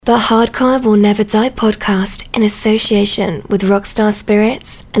The Hardcore Will Never Die podcast in association with Rockstar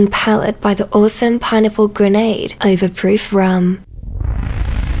Spirits and powered by the awesome Pineapple Grenade Overproof Rum.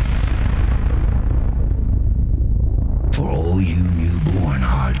 For all you newborn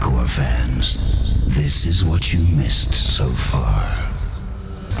hardcore fans, this is what you missed so far.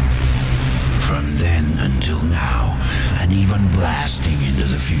 From then until now, and even blasting into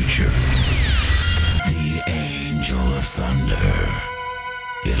the future, the Angel of Thunder.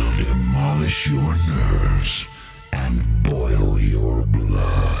 It'll demolish your nerves and boil your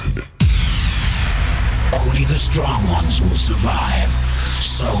blood. Only the strong ones will survive,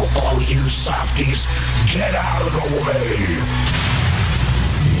 so all you softies, get out of the way!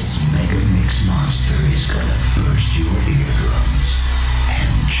 This mega mix monster is gonna burst your eardrums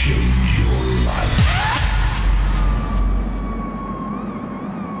and change your life.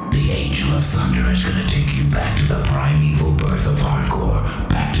 The Angel of Thunder is gonna take you back to the primeval birth of hardcore,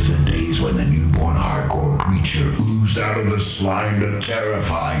 back to the days when the newborn hardcore creature oozed out of the slime to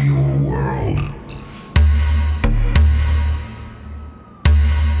terrify your world.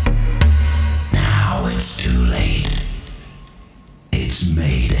 Now it's too late. It's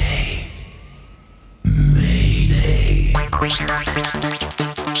Mayday. Mayday.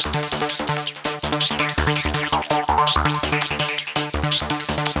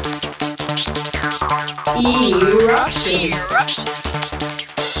 Eruption.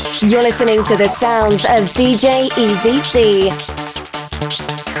 You're listening to the sounds of DJ Easy C.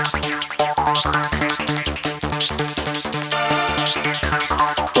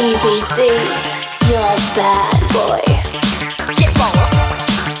 Easy C, you're a bad boy. Get roll.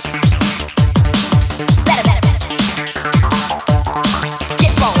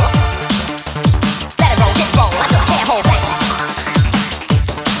 Get roll. Let it roll, get roll. I just can't hold back.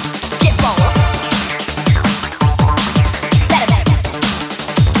 Get roll.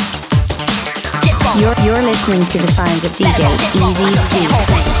 You're listening to the sounds of DJ Easy C.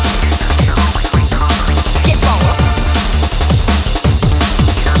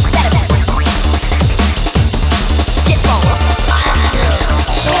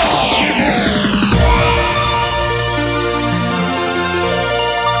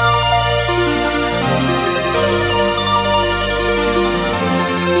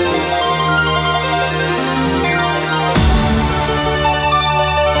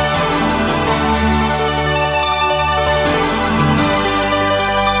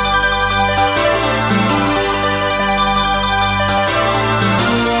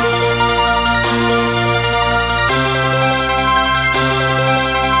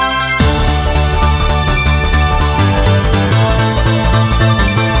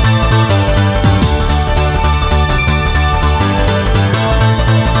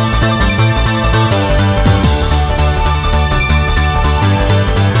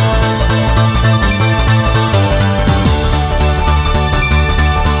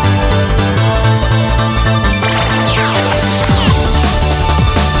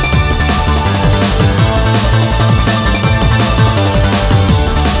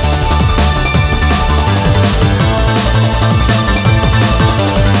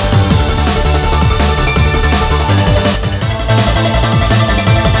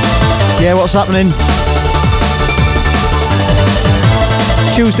 Yeah, what's happening?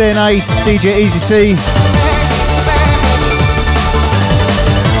 Tuesday night, DJ Easy C.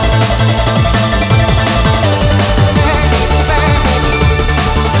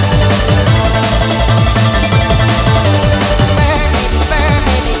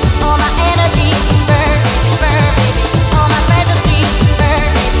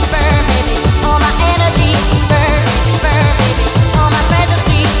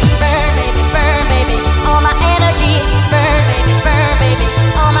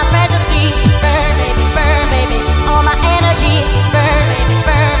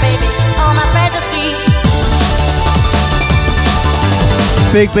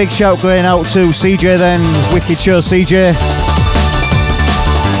 Big shout going out to CJ then, Wicked Show CJ.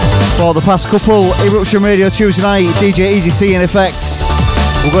 For the past couple, Eruption Radio Tuesday night, DJ Easy C in effect.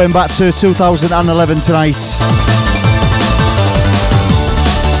 We're going back to 2011 tonight.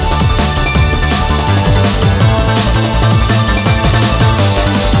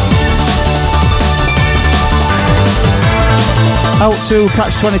 Out to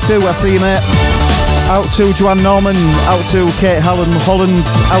Catch 22, I see you mate. Out to Joanne Norman, out to Kate Holland,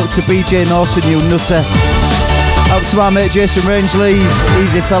 out to BJ Norton, you nutter. Out to my mate Jason Rangeley,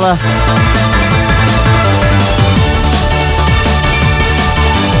 easy fella.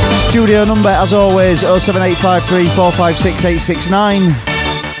 Studio number as always 07853 456 869.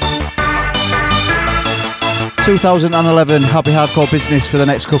 2011 Happy Hardcore Business for the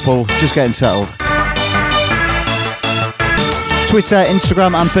next couple, just getting settled. Twitter,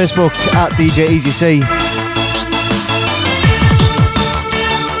 Instagram and Facebook at DJ Easy C.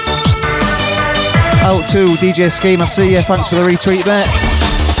 Out to DJ Scheme, I see you, thanks for the retweet mate.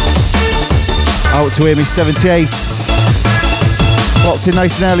 Out to Amy78. Locked in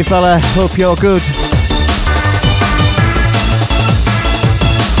nice and early fella, hope you're good.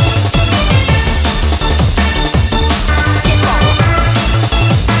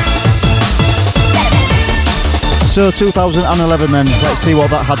 So 2011 then, let's see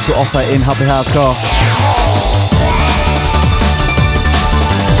what that had to offer in Happy Hardcore.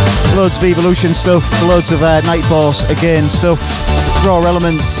 Loads of Evolution stuff, loads of Night Force again stuff, Raw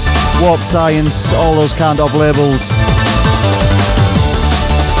Elements, Warp Science, all those kind of labels.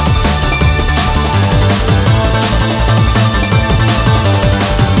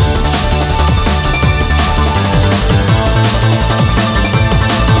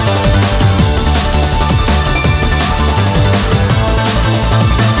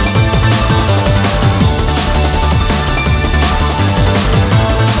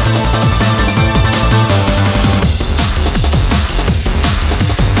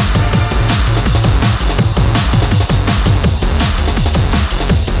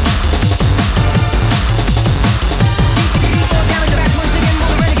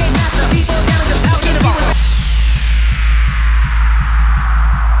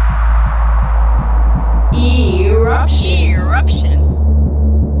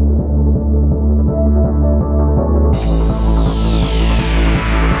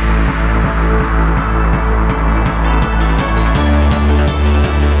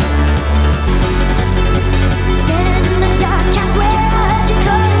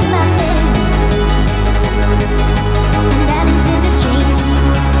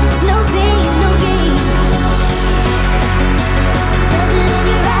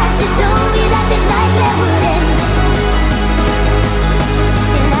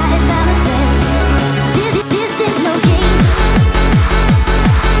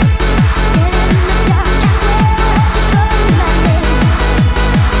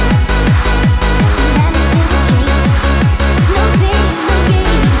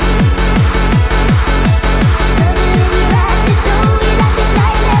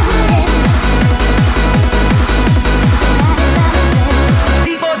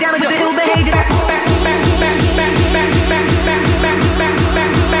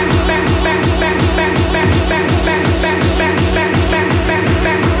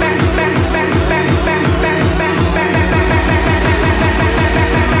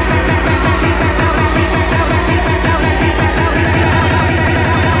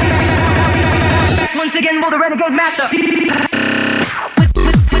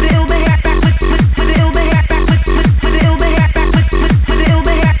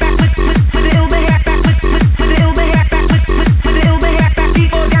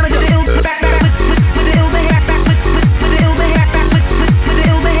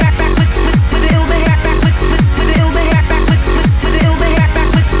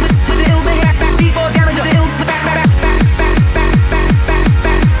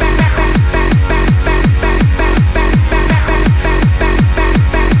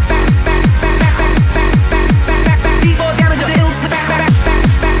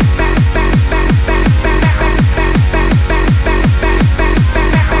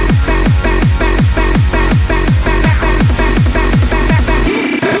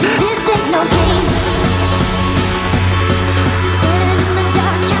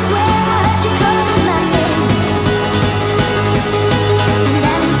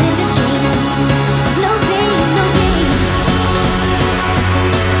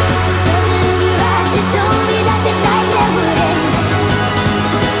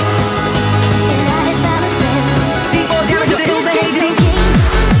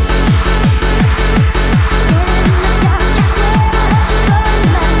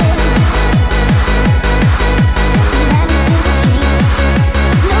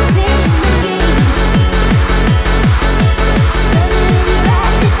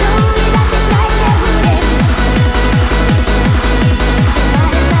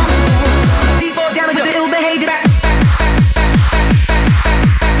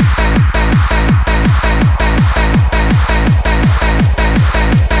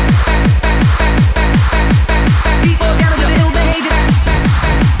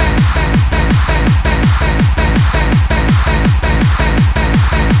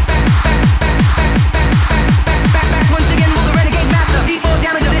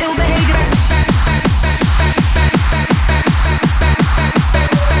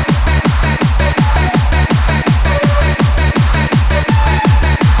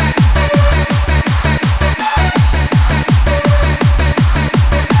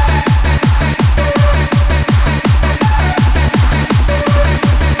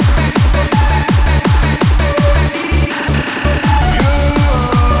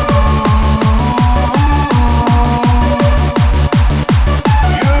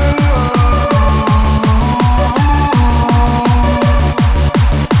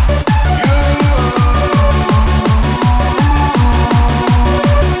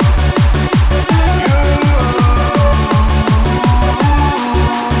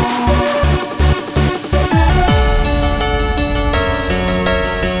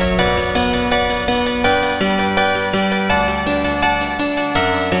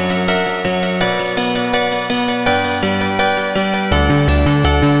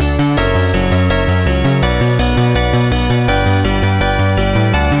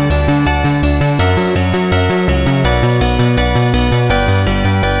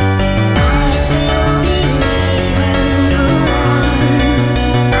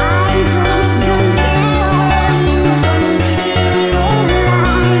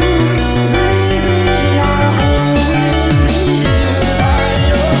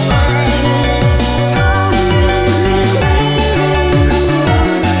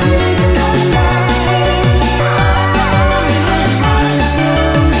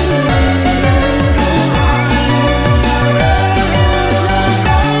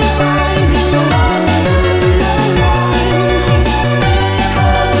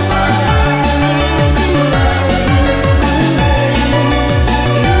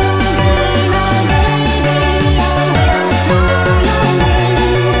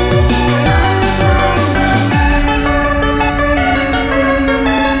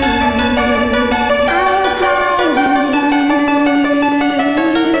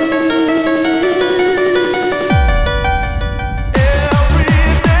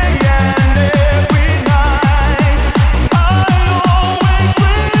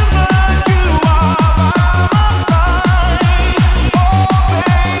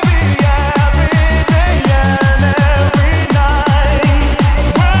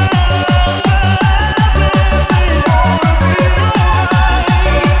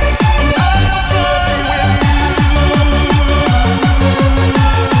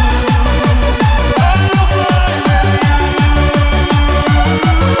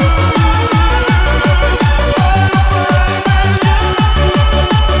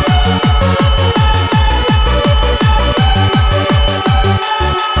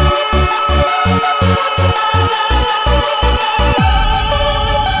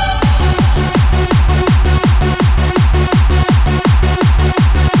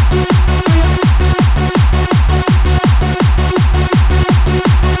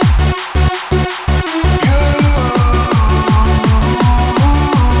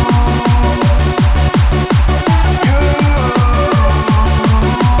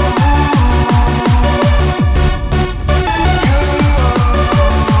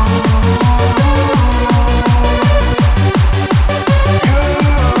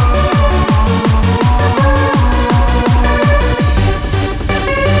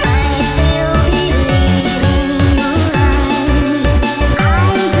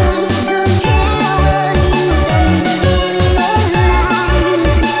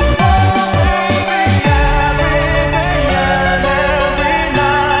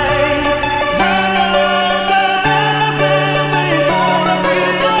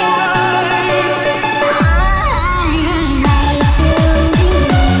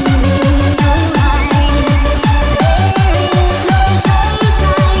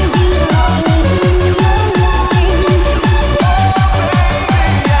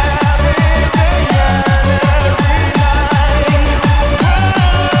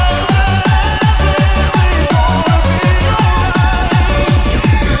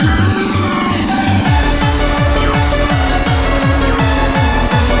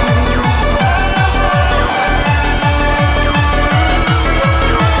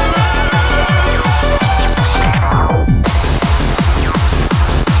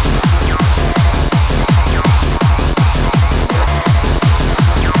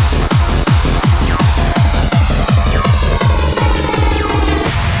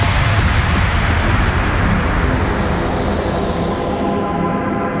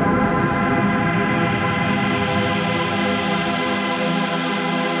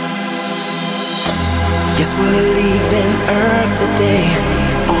 today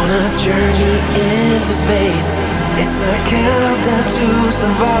on a journey into space. It's a countdown to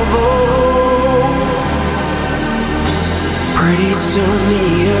survival. Pretty soon the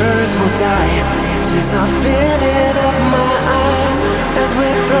earth will die. Tears are filling up my eyes as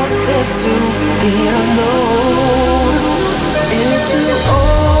we're thrust into the unknown, into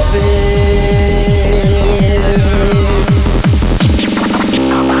orbit.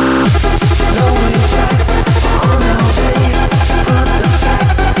 No way back on our way. Front attack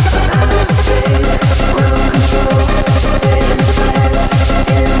on outer space. Ground control, spinning fast.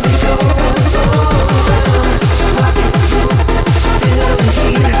 Indigo is all around. Rockets loose, feel the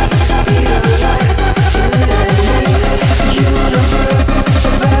heat. Speed of light, universe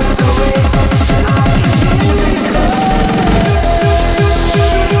fast away. I can hear it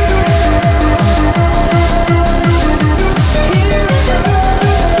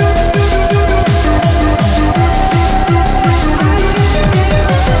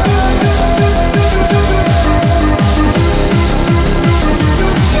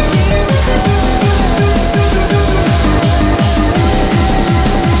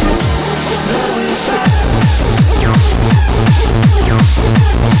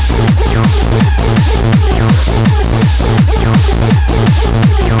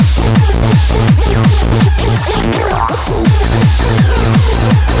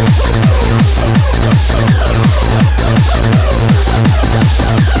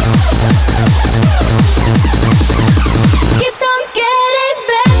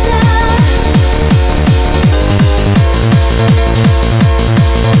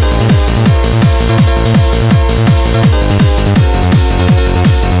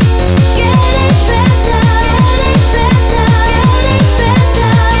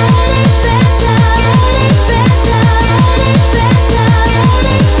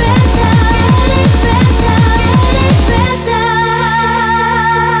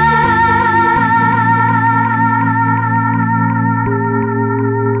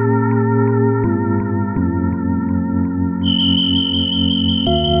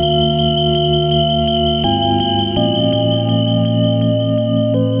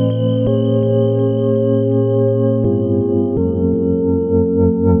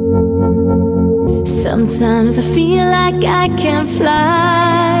Sometimes I feel like I can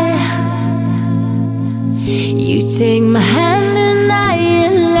fly. You take my hand and I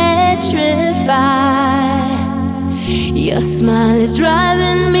electrify. Your smile is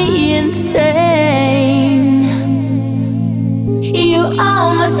driving me insane. You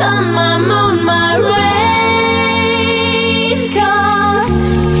are my sun, my moon, my rain.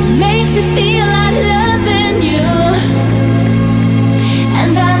 'Cause it makes me feel like loving you.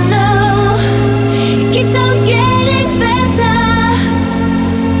 And I know it keeps on getting better.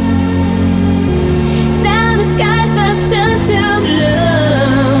 Now the skies have turned to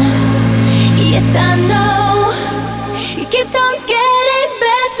blue. Yes, I know it keeps on getting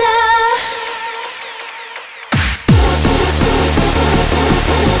better.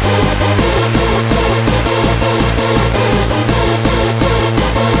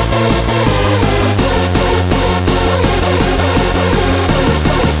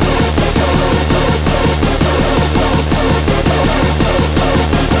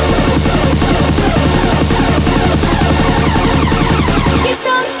 Keeps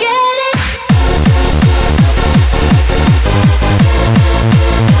on getting.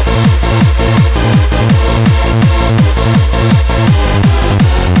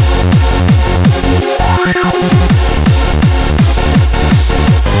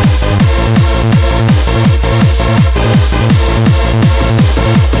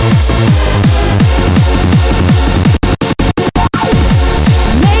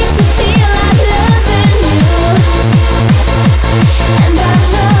 Makes me feel like loving you. And I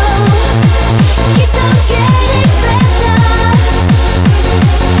know keeps on getting better.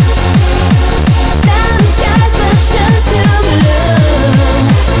 Now the skies have turned to blue.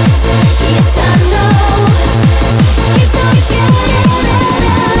 Yes, I know keeps on getting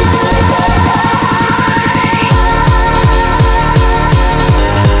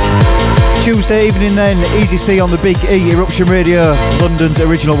Tuesday evening then, Easy C on the Big E Eruption Radio, London's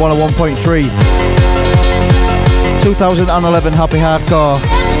original 101.3. 2011 Happy Hardcore.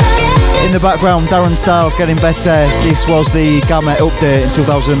 In the background, Darren Styles Getting Better. This was the Gamma update in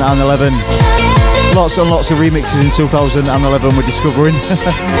 2011. Lots and lots of remixes in 2011 we're discovering.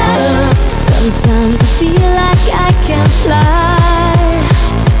 Sometimes I feel like I can fly.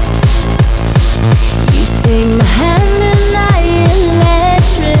 You take my hand and I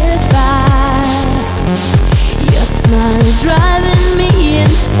electrify. Your smile is driving me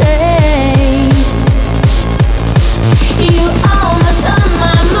insane. You are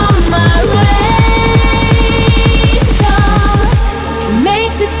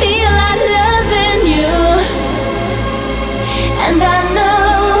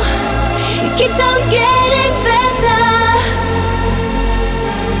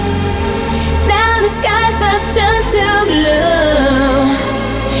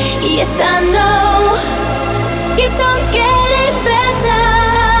Yes, I know. Keeps on getting better.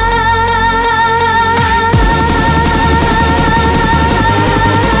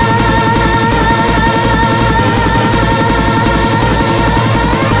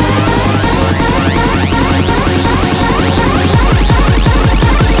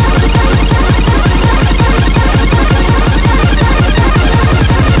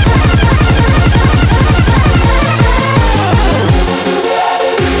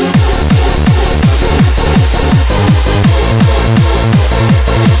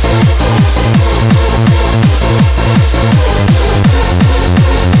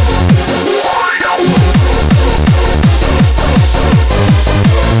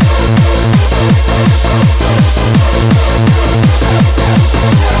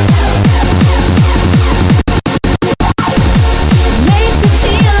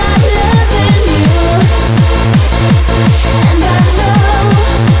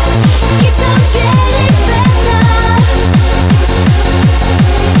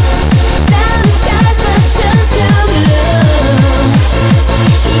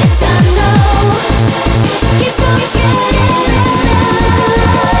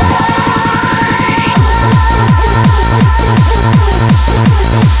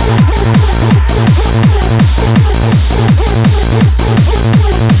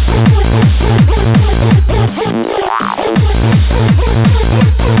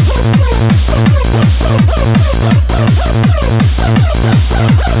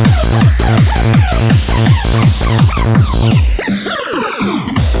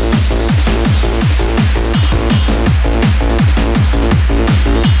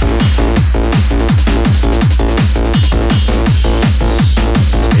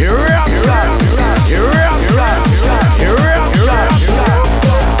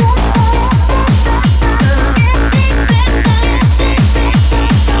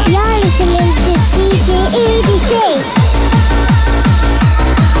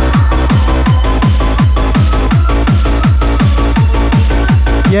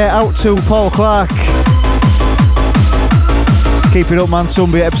 Out to Paul Clark. Keep it up, man.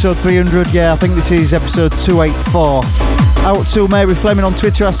 Sunday, episode 300. Yeah, I think this is episode 284. Out to Mary Fleming on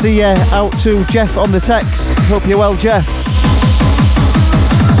Twitter, I see ya. Out to Jeff on the text. Hope you're well, Jeff.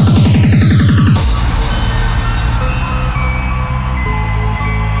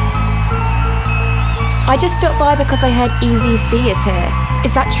 I just stopped by because I heard Easy C is here.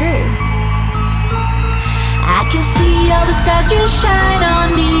 Is that true? I can see all the stars just shine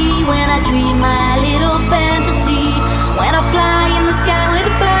on me when I dream my little fantasy. When I fly in the sky with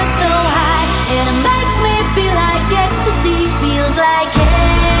a bird so high, and it makes me feel like ecstasy. Feels like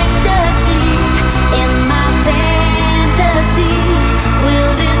ecstasy in my fantasy.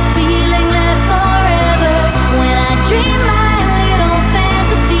 Will this feeling last forever? When I dream my little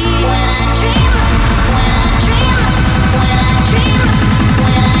fantasy. When I dream, when I dream, when I dream,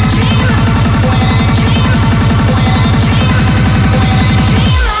 when I dream, when I dream. When I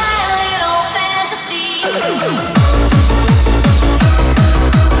dream my little fantasy.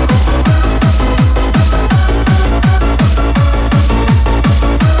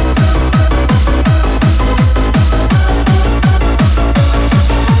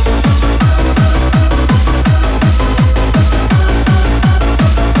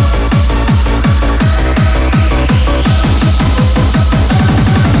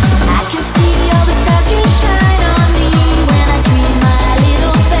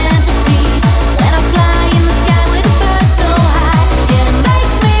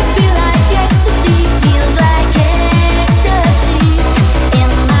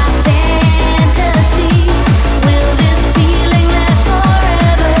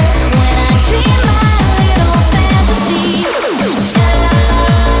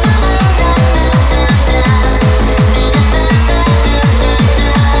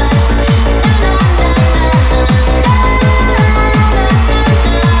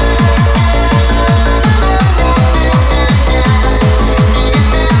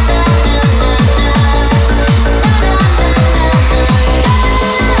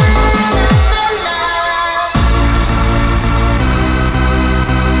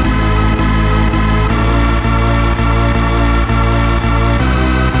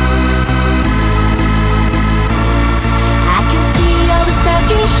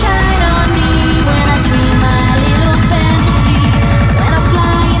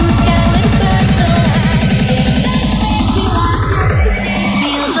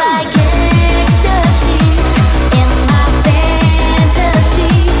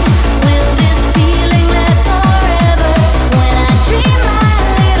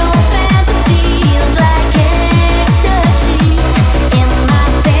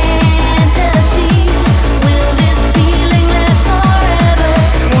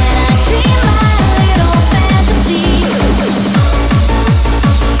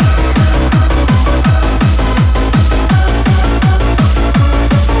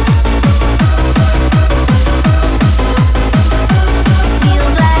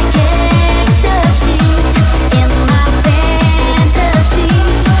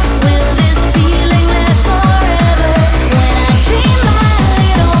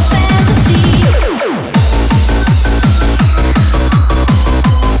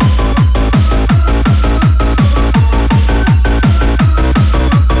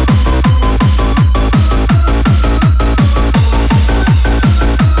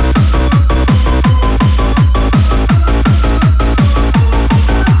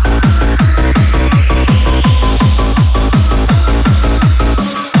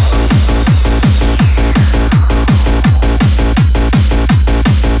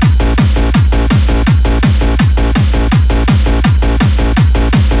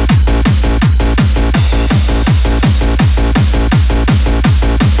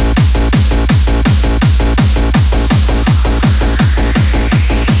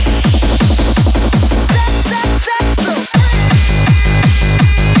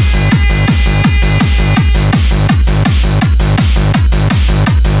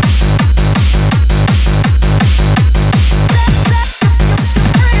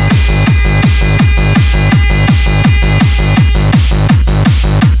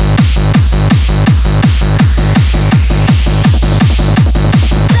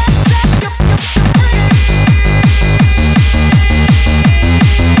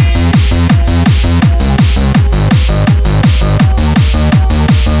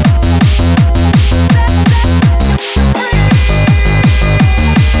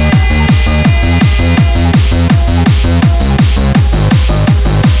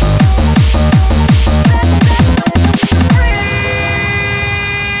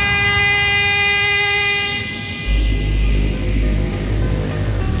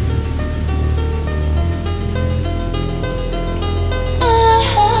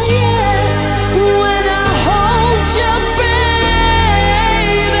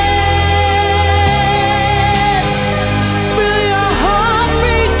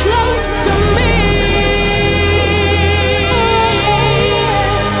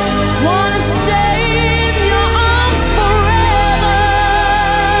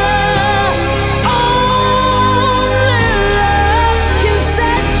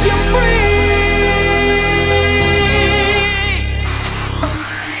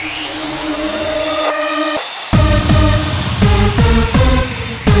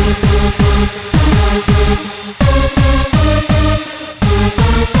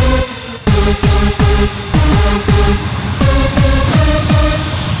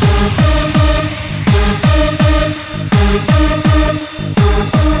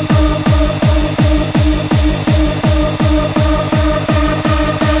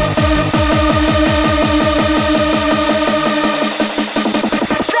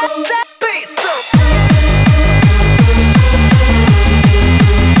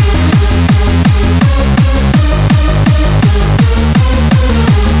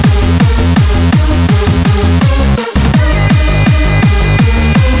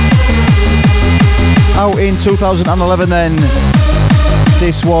 in 2011 then.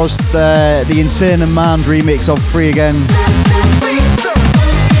 This was the Insane and Mand remix of Free Again.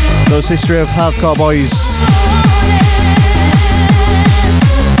 Those History of Hardcore boys.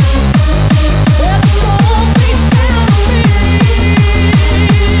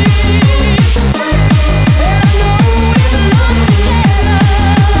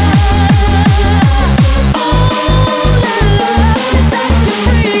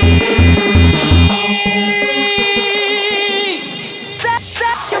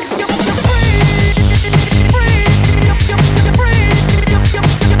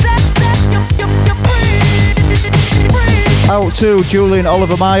 Out to Julian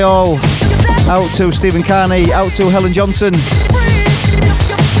Oliver Mayall, out to Stephen Carney, out to Helen Johnson.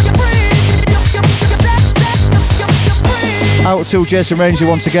 Out to Jason Rangeley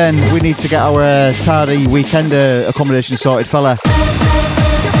once again. We need to get our tardy weekender accommodation sorted, fella.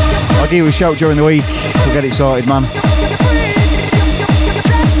 I'll give you a shout during the week. We'll get it sorted, man.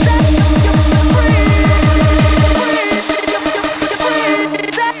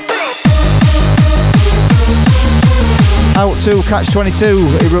 Out to Catch 22,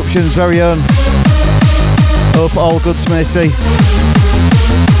 Eruption's very own. Hope all good, matey.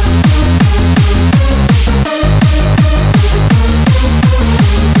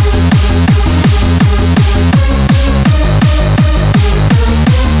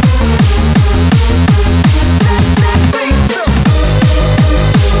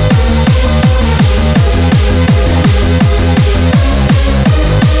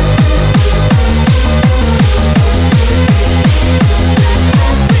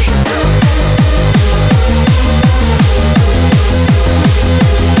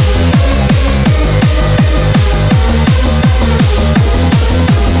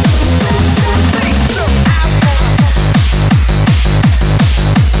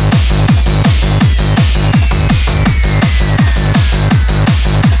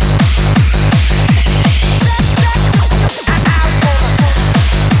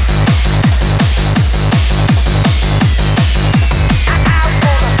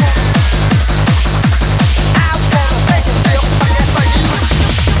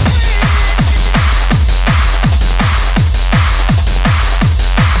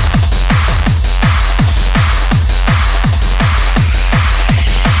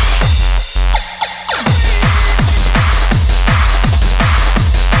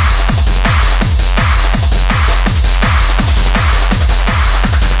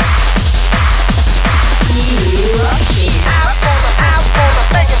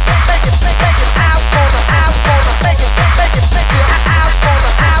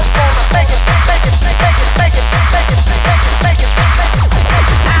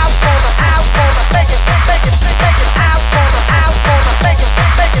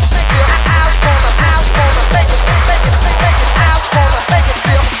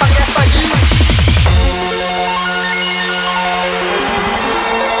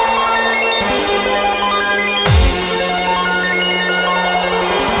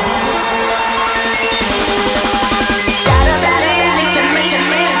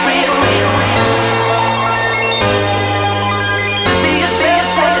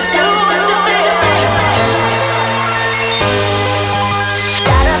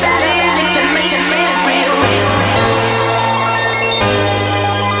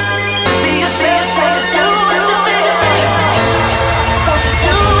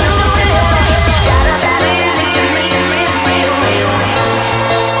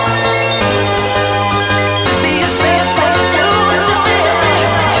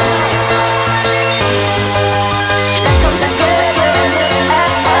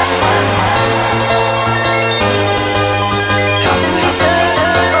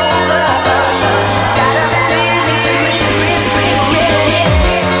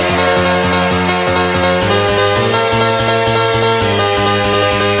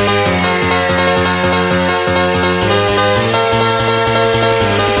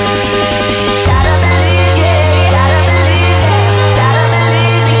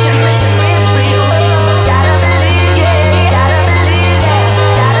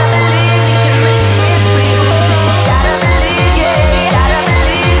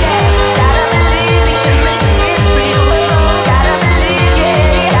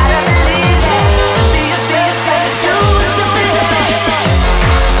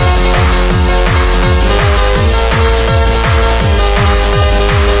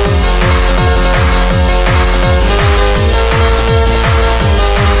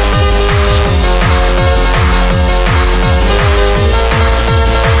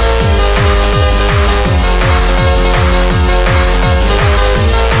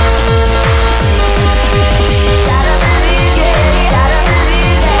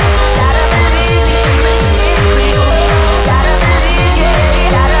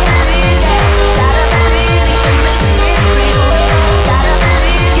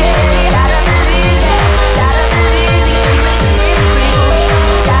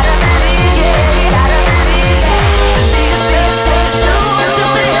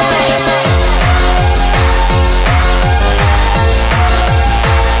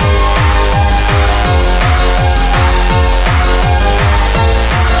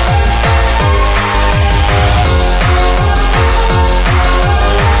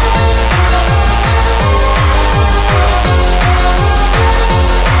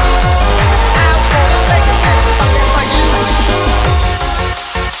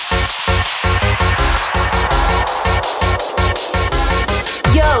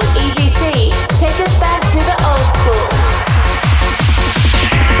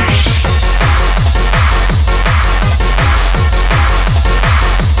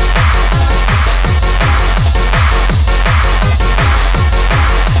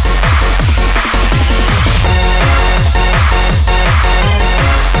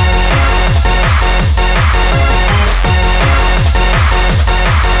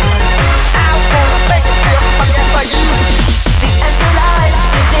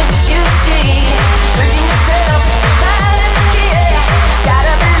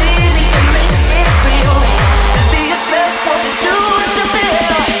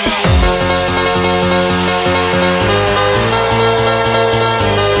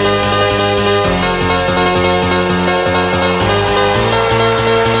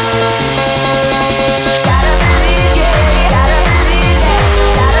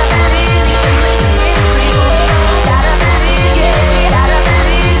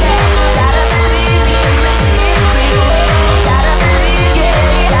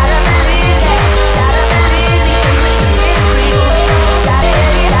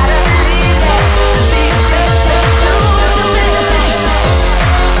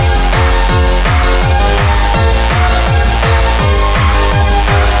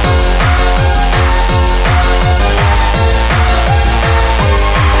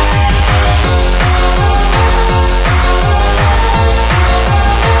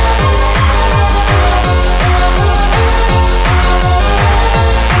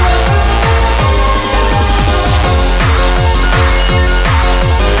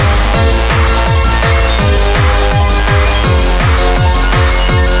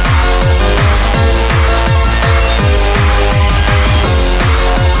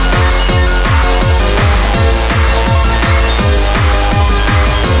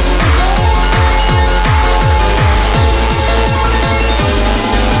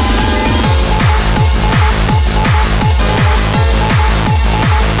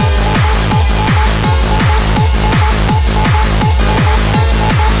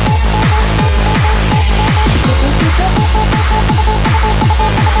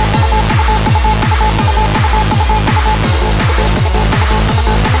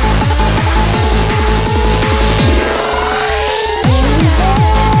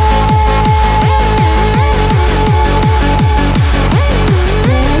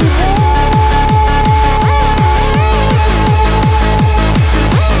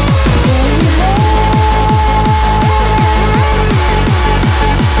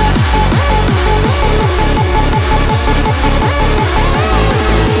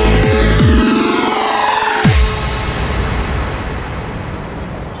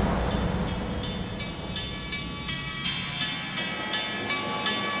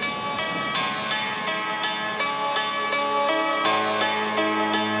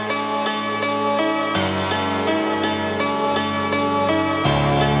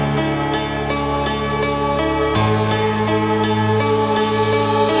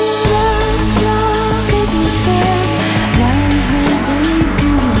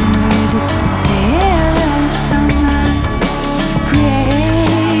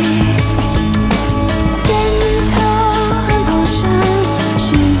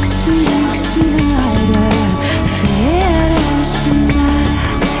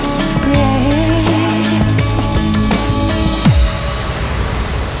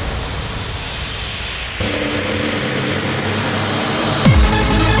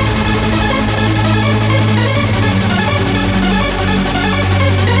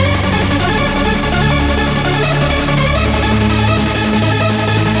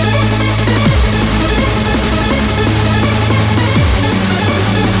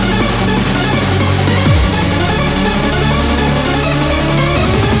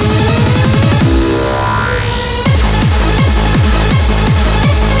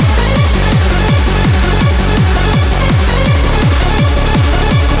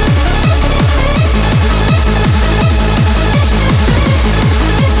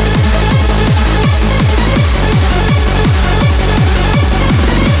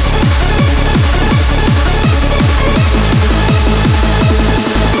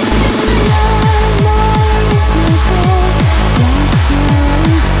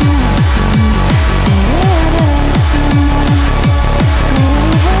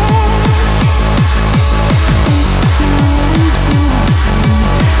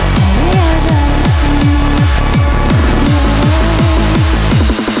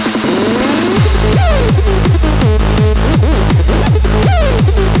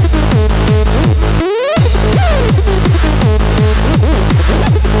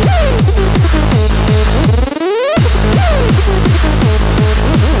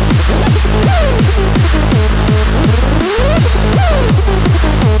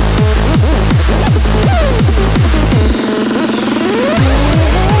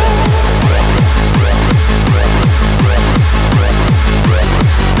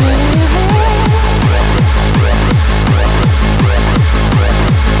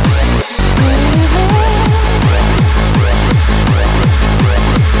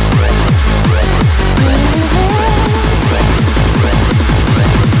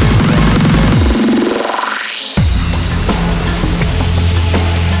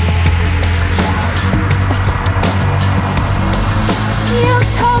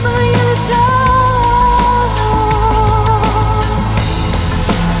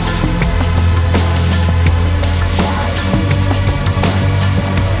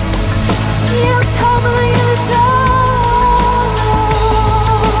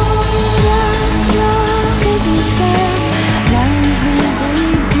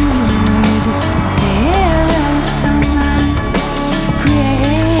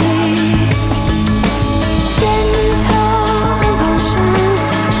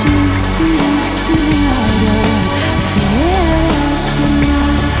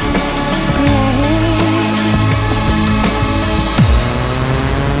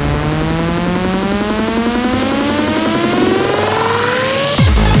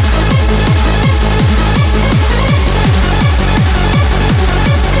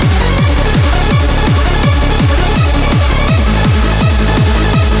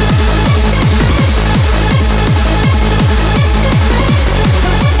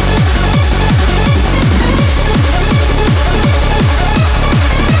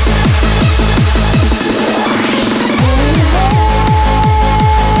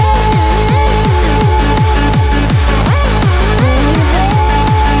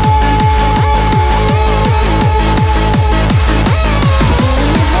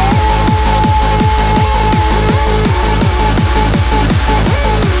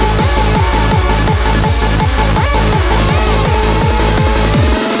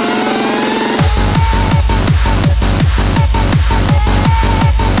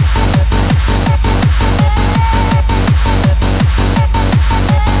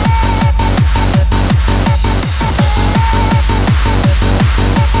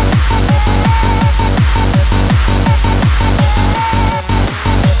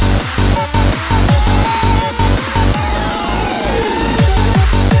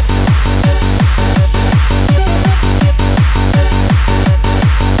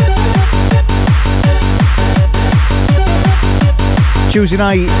 Tuesday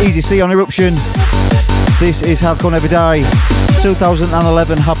night, Easy C on Eruption. This is Hardcore Never Die.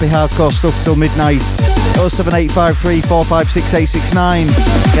 2011 happy hardcore stuff till midnight. 07853 456 869.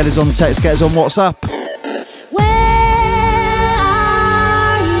 Get us on text, get us on WhatsApp. Where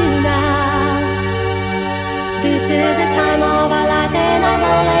are you now? This is a time of our life and I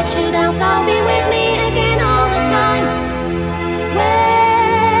won't let you down, so be with me again all the time.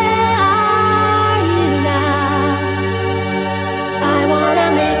 Where are you now? I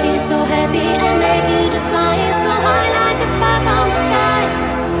wanna make you so happy and make you just flying so high like a spark on the sky.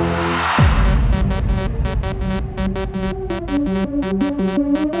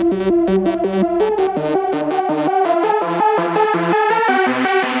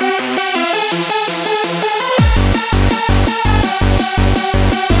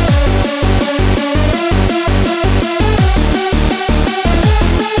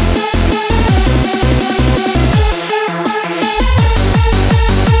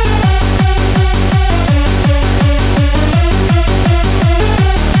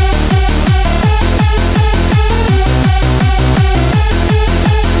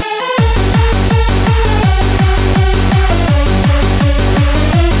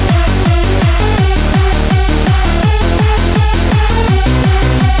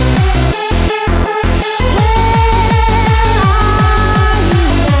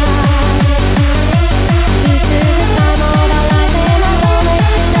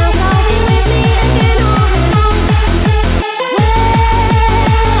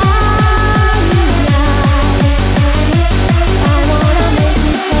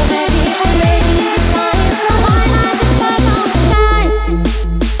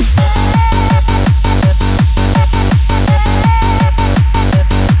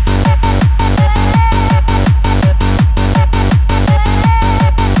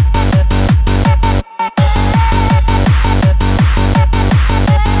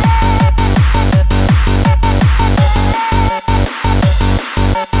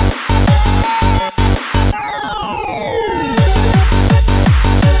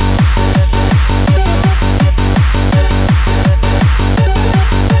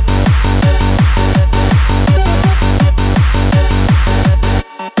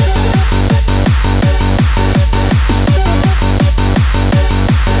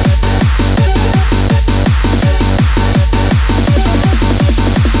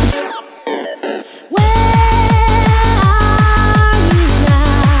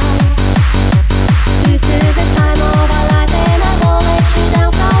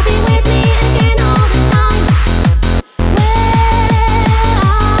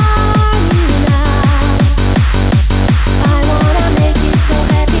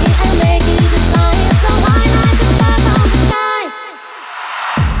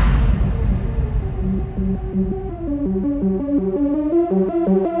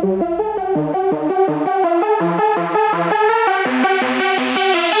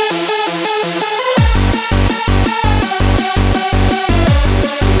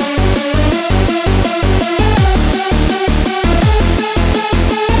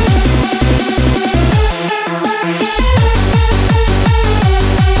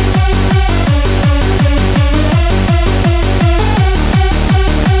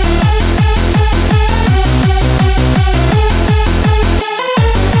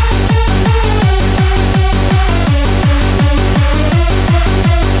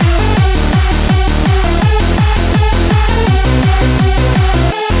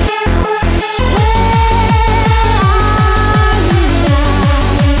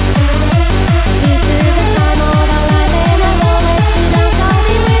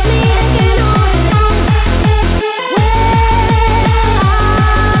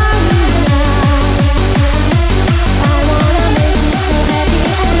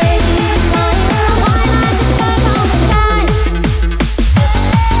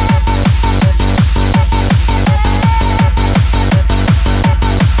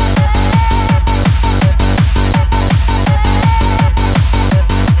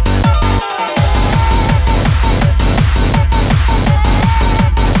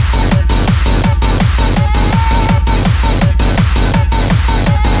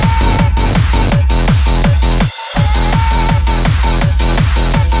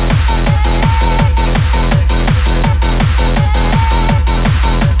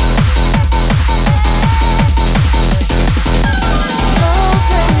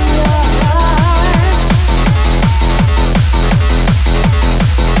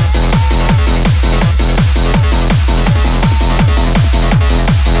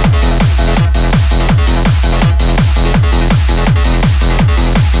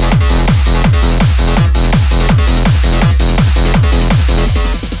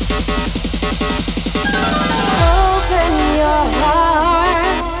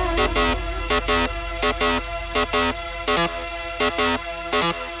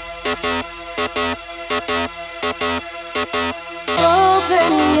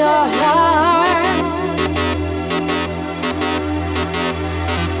 Open your heart.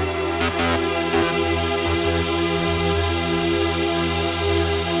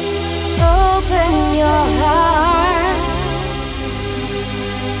 Open your heart.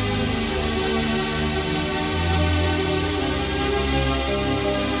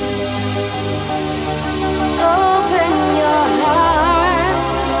 Open your heart.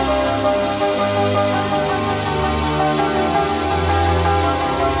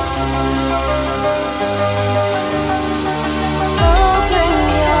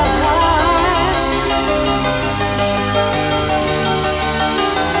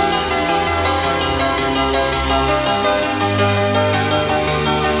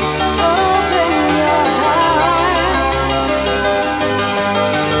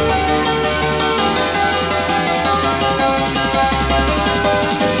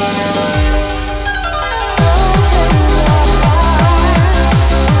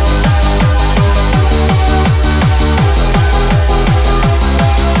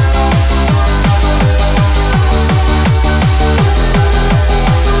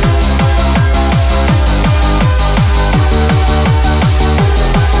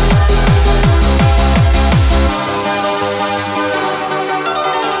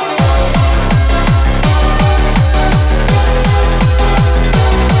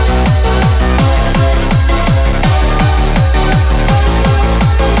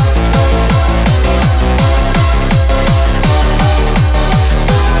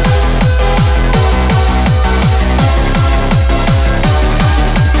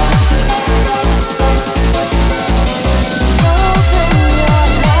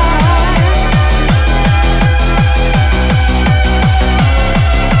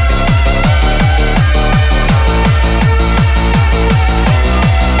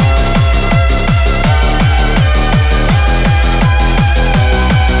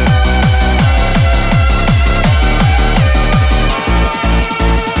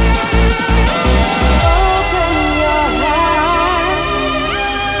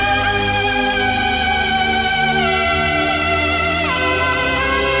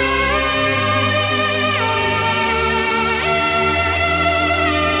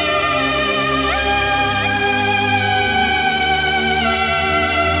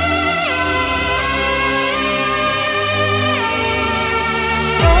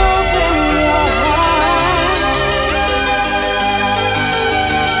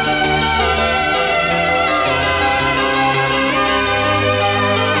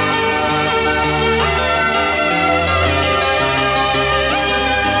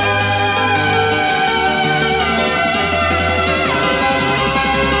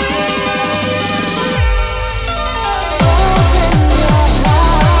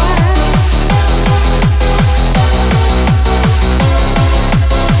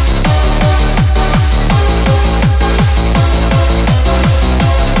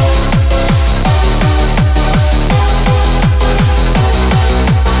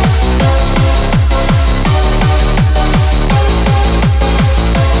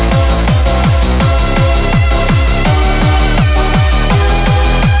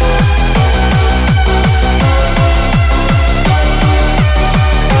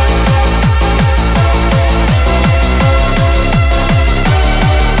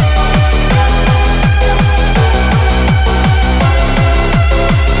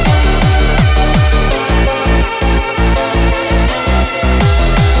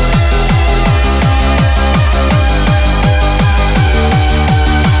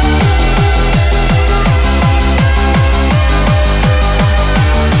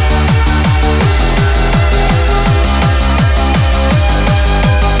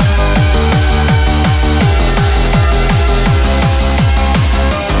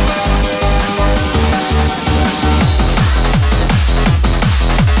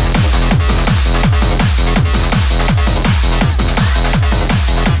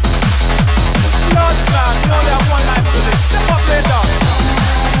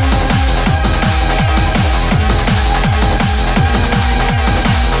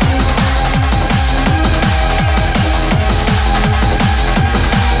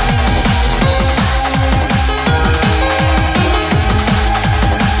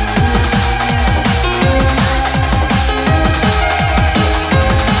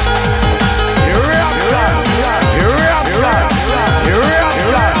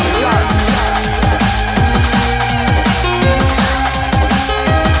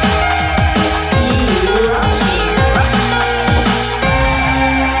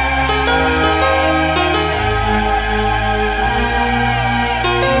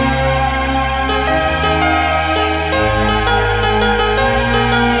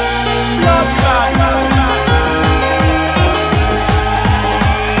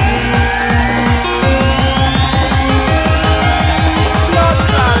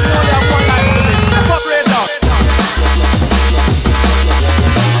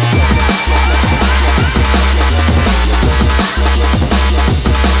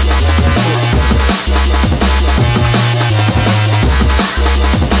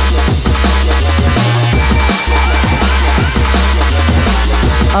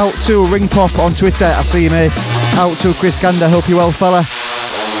 Out to Ring Pop on Twitter, I see you, mate. Out to Chris Gander, hope you're well, fella.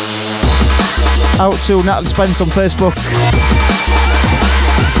 Out to Nat and Spence on Facebook.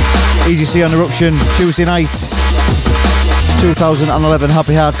 Easy C on Eruption, Tuesday nights, 2011,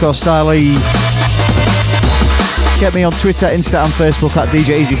 Happy Hardcore Style E. Get me on Twitter, Insta and Facebook at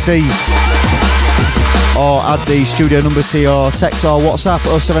DJ Easy C. Or add the studio number to your text or WhatsApp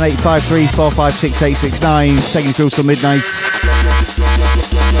 07853 456 869. Taking you through till midnight.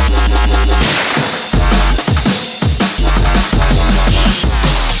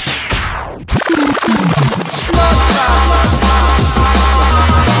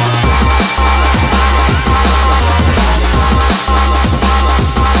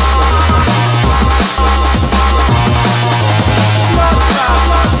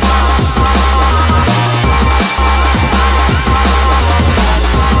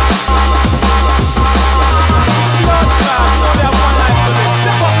 Not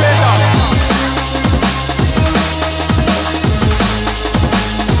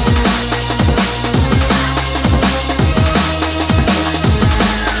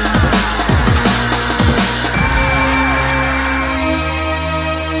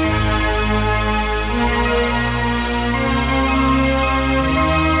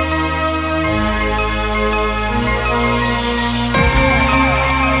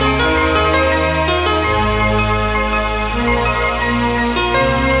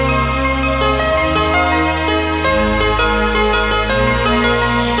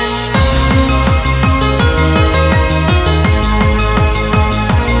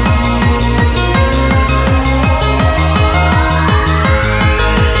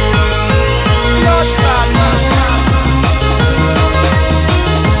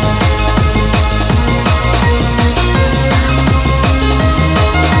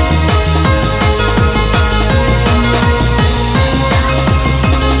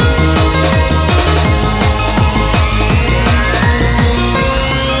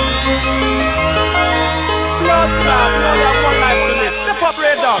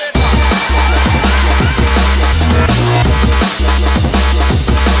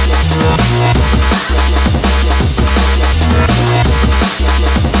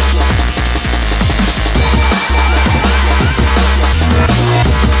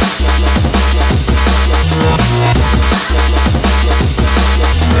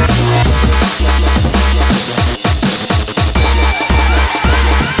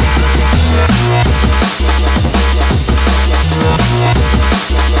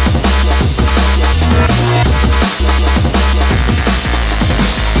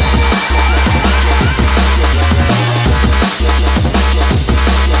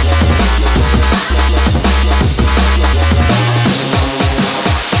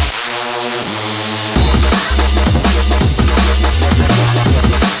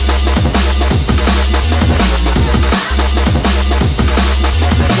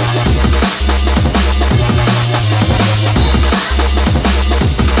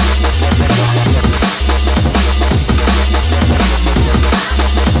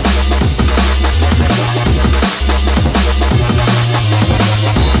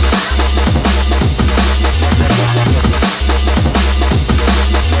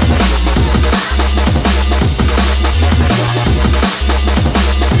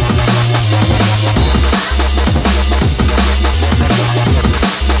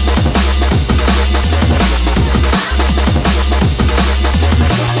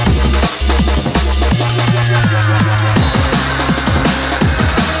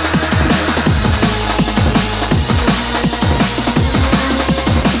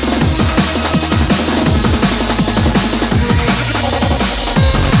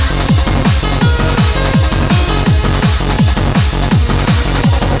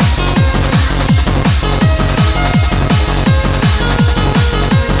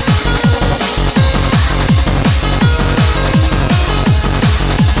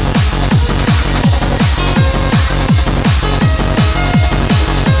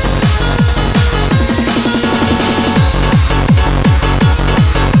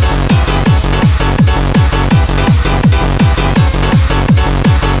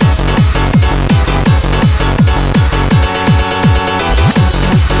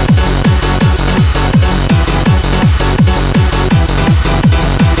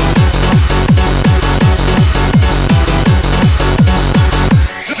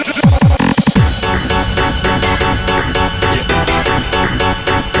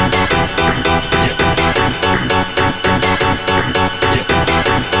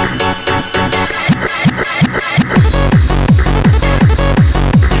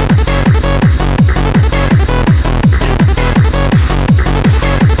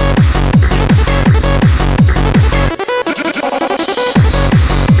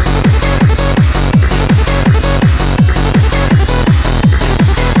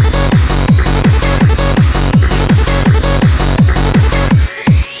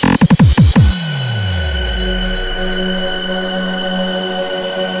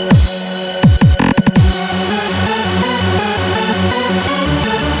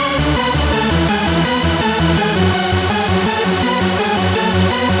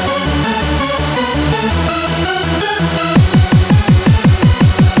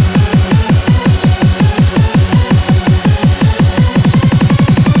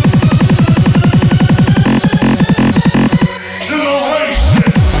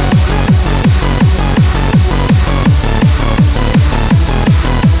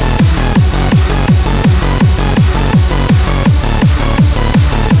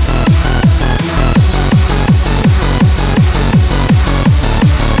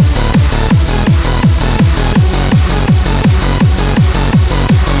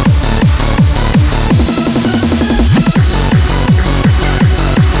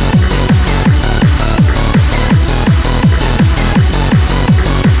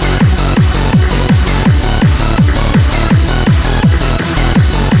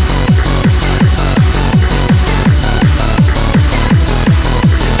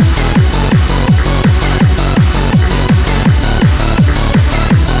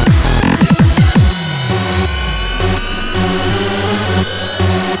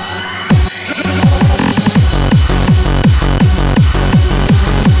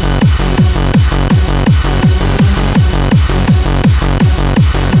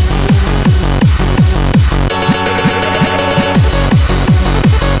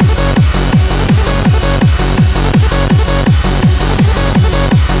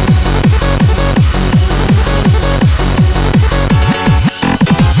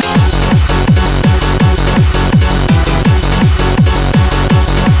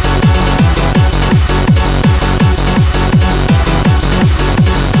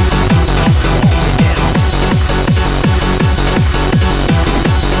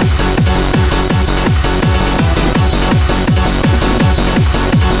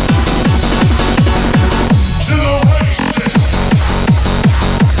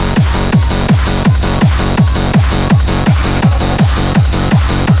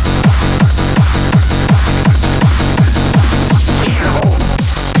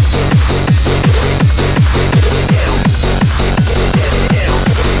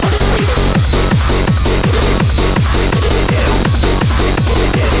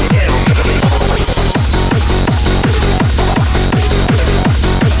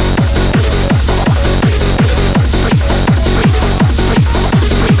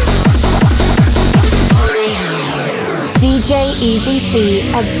See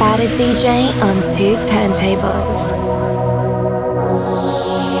a better DJ on 2 turntables.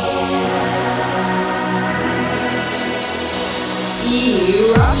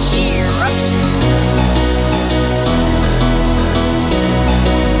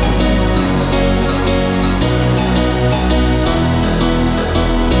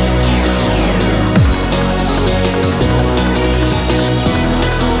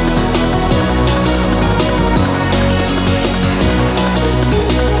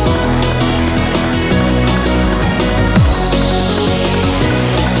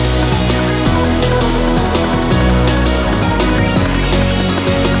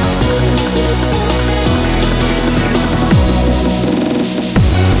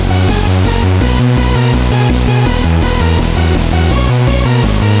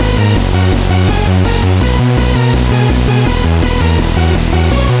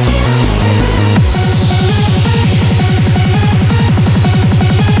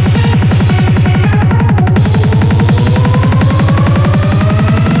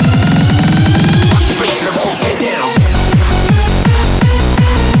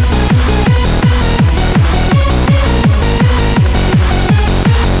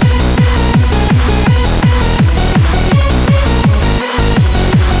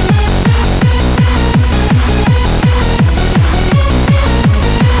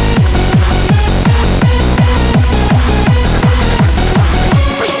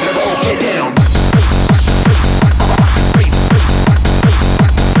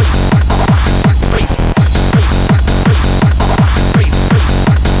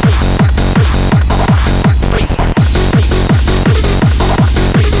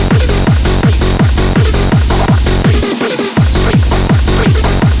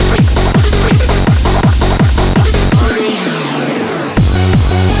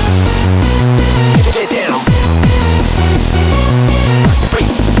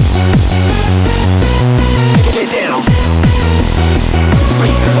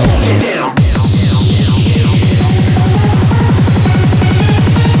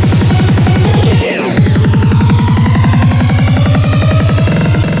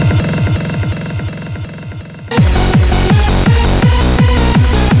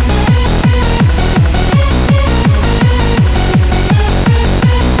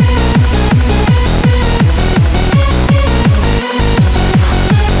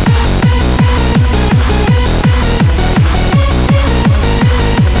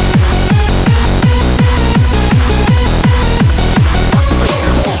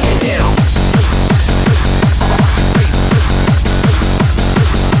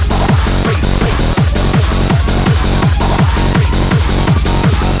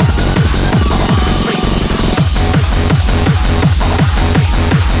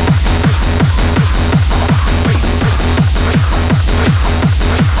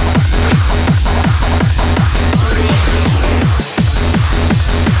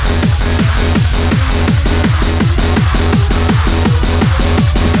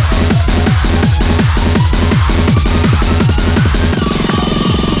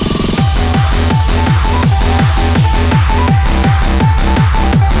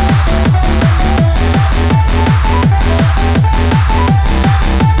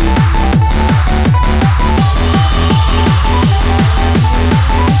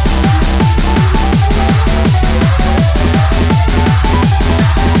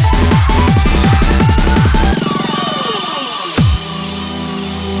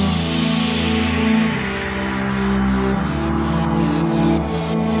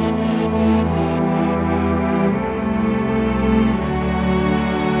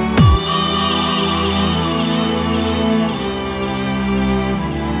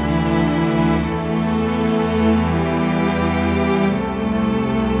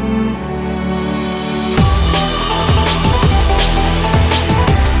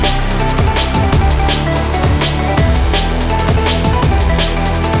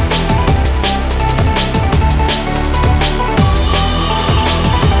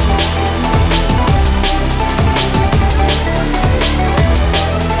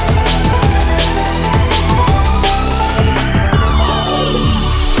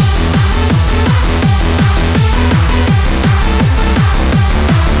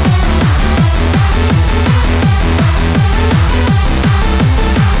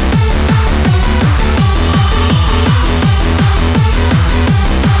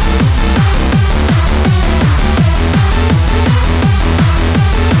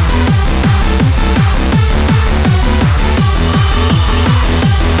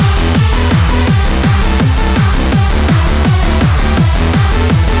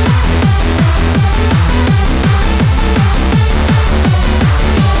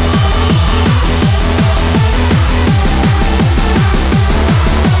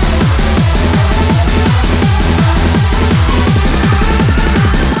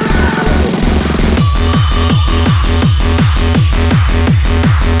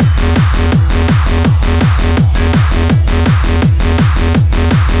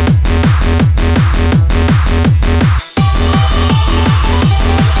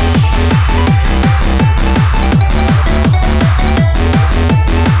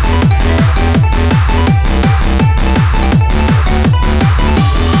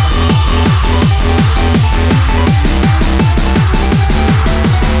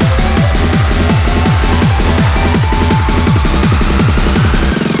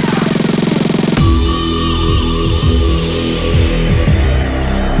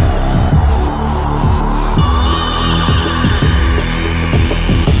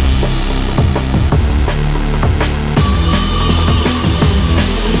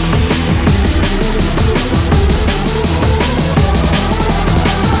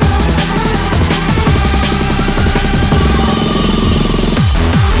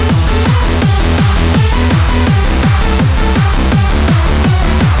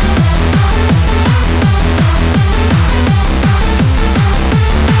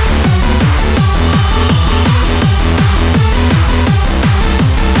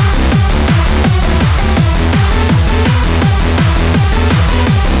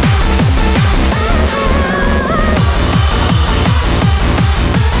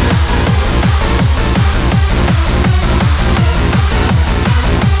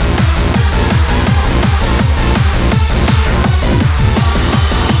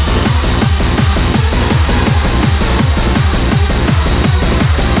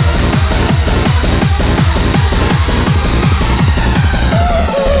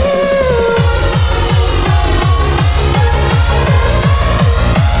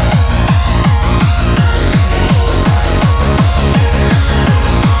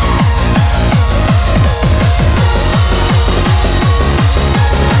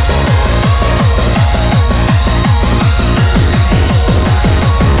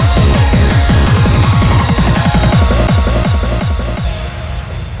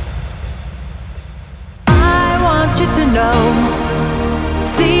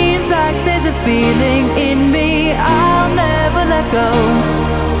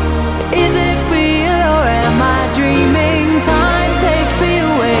 Is it real or am I dreaming? Time takes me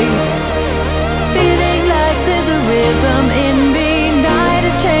away. Feeling like there's a rhythm in me. Night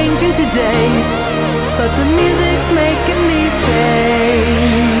is changing today, but the music's making me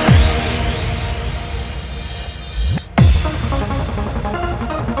stay.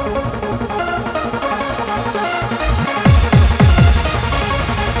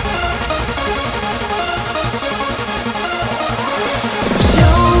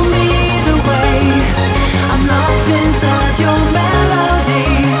 Inside your melody,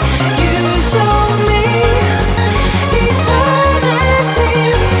 you show me eternity.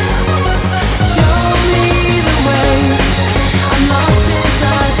 Show me the way. I'm lost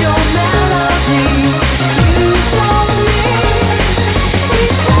inside your melody. You show me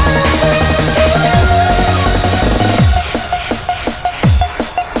eternity.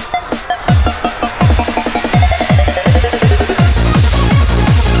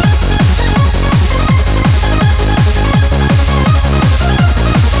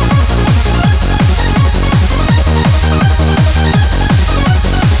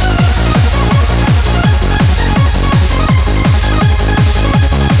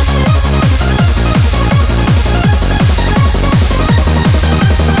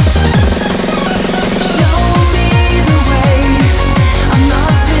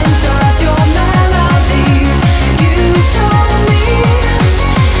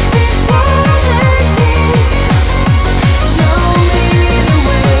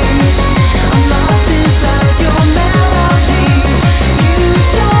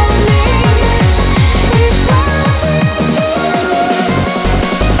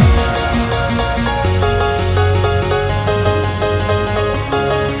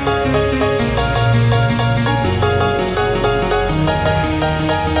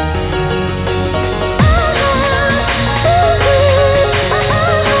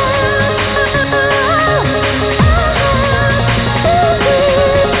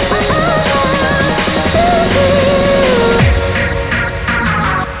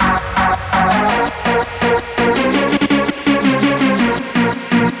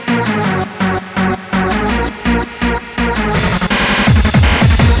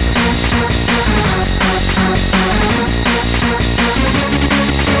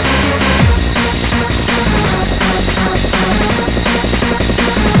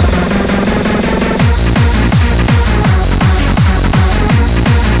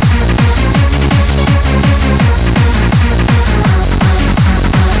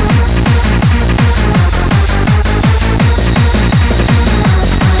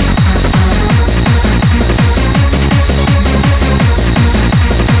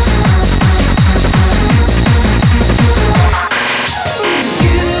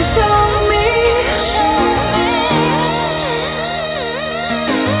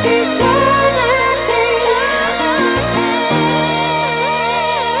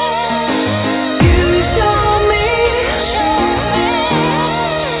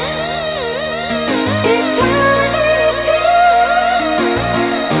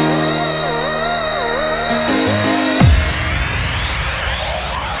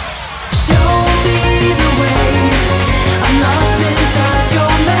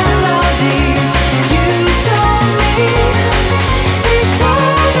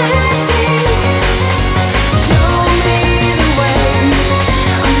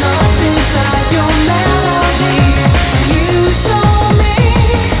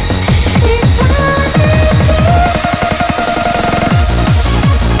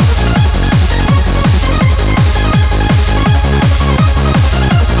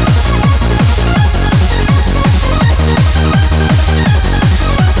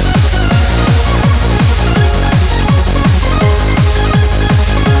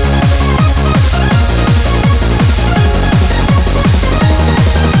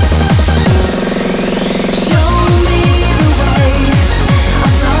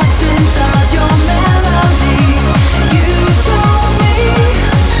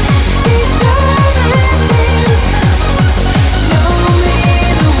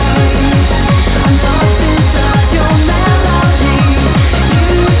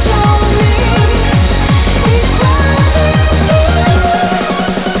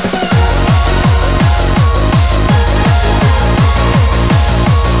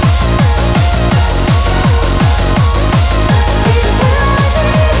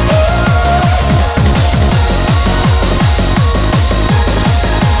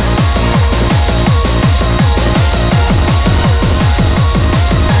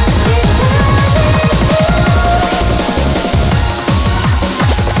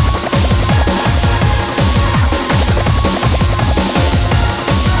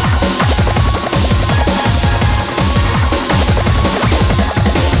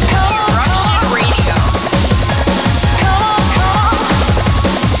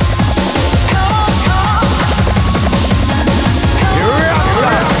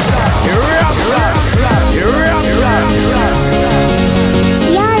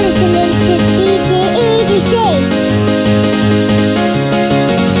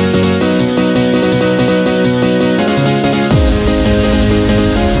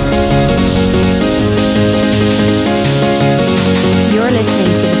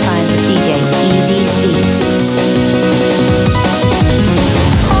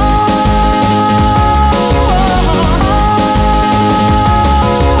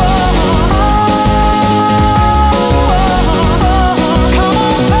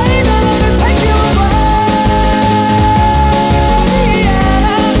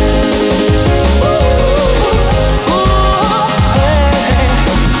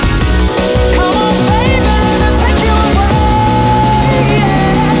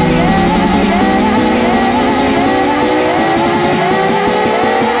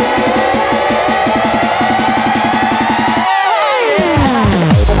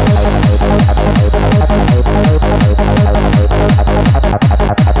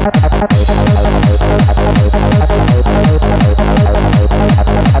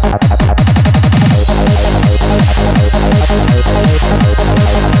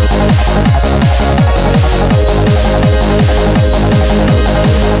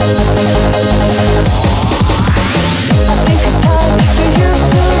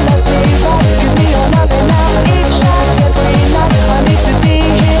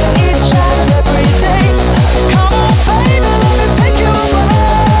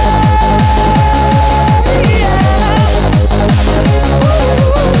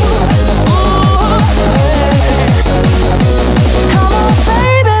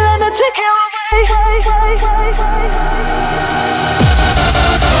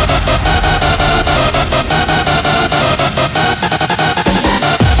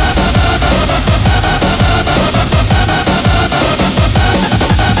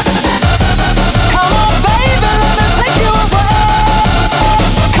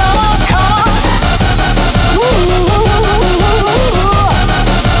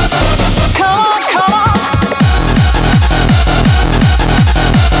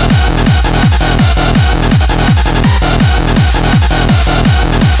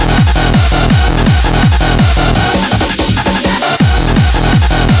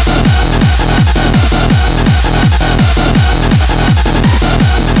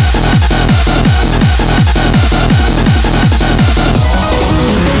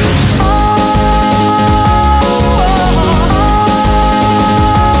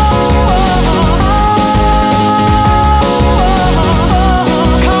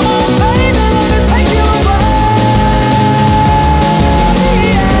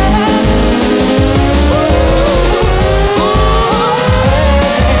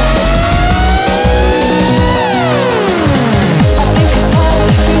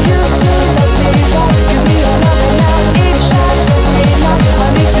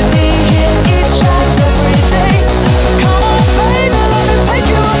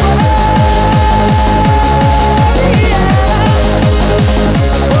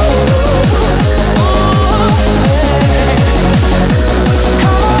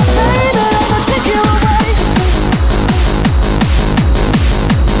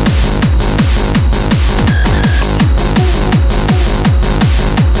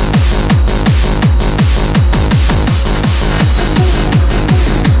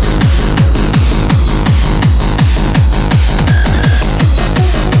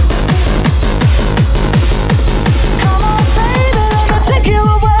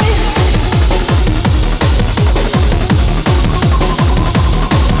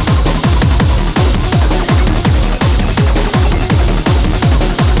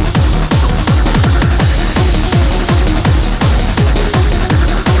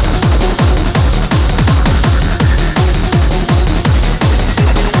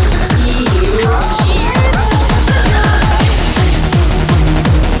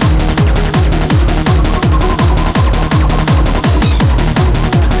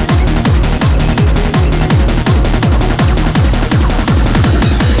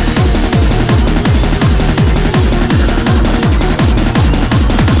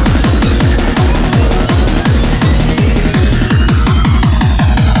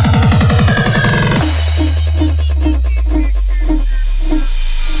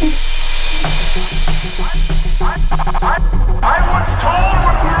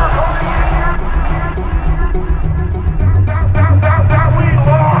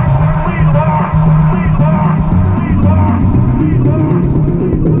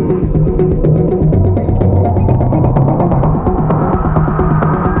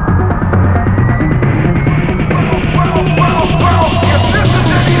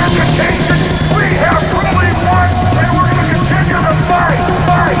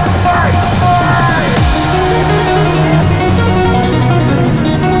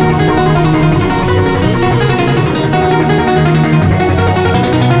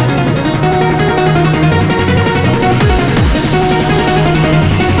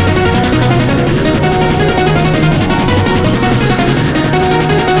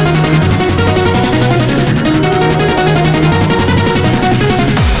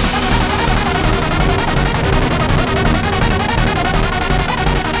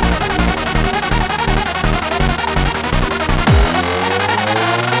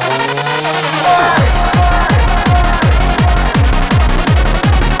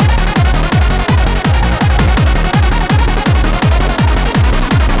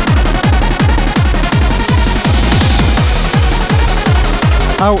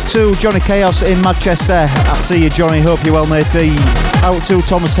 Out to Johnny Chaos in Manchester. I see you, Johnny. Hope you're well, matey. Out to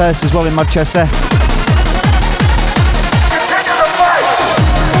Thomas Hurst as well in Manchester.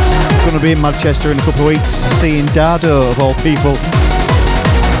 Going to be in Manchester in a couple of weeks, seeing Dado of all people.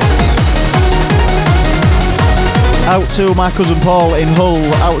 Out to my cousin Paul in Hull.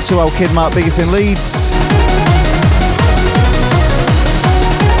 Out to our kid Mark Biggis in Leeds.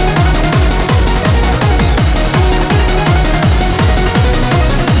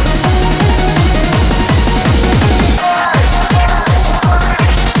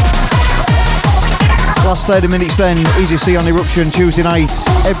 Last 30 minutes then, Easy C on Eruption Tuesday nights,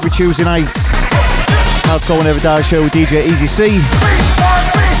 every Tuesday night. Hardcore Whenever Die show with DJ Easy C.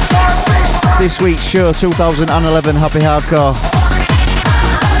 This week's show 2011 Happy Hardcore.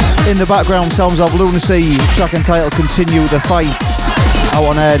 In the background, sounds of Lunacy, track entitled Continue the Fight. Out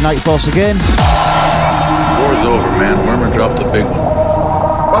on air, Night Force again. War's over, man. Wormer dropped the big one.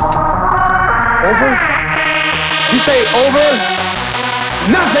 What? Over? Did you say over?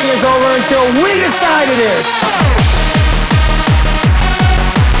 Nothing is over until we decide it is!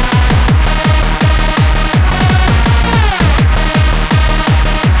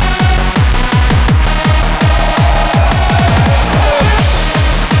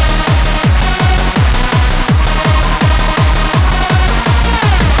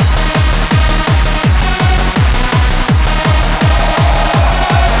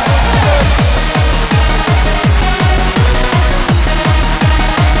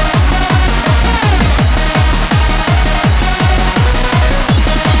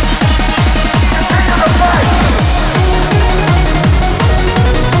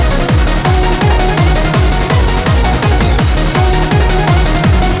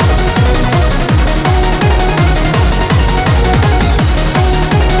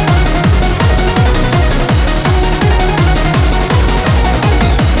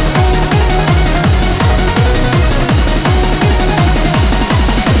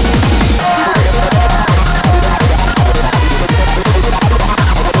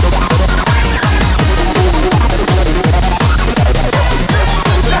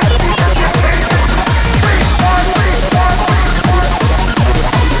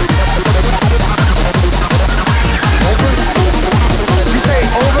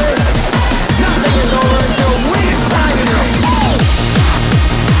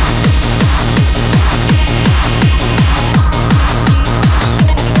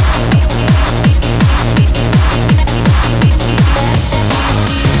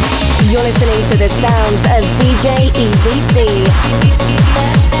 To the sounds of DJ Easy C.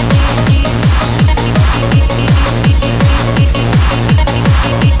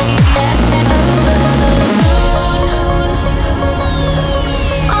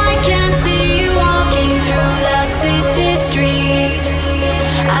 I can see you walking through the city streets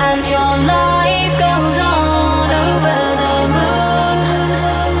as your life goes on over the moon.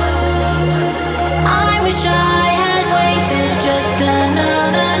 I wish I had waited just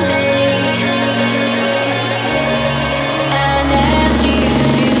another day and asked you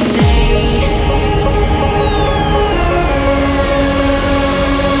to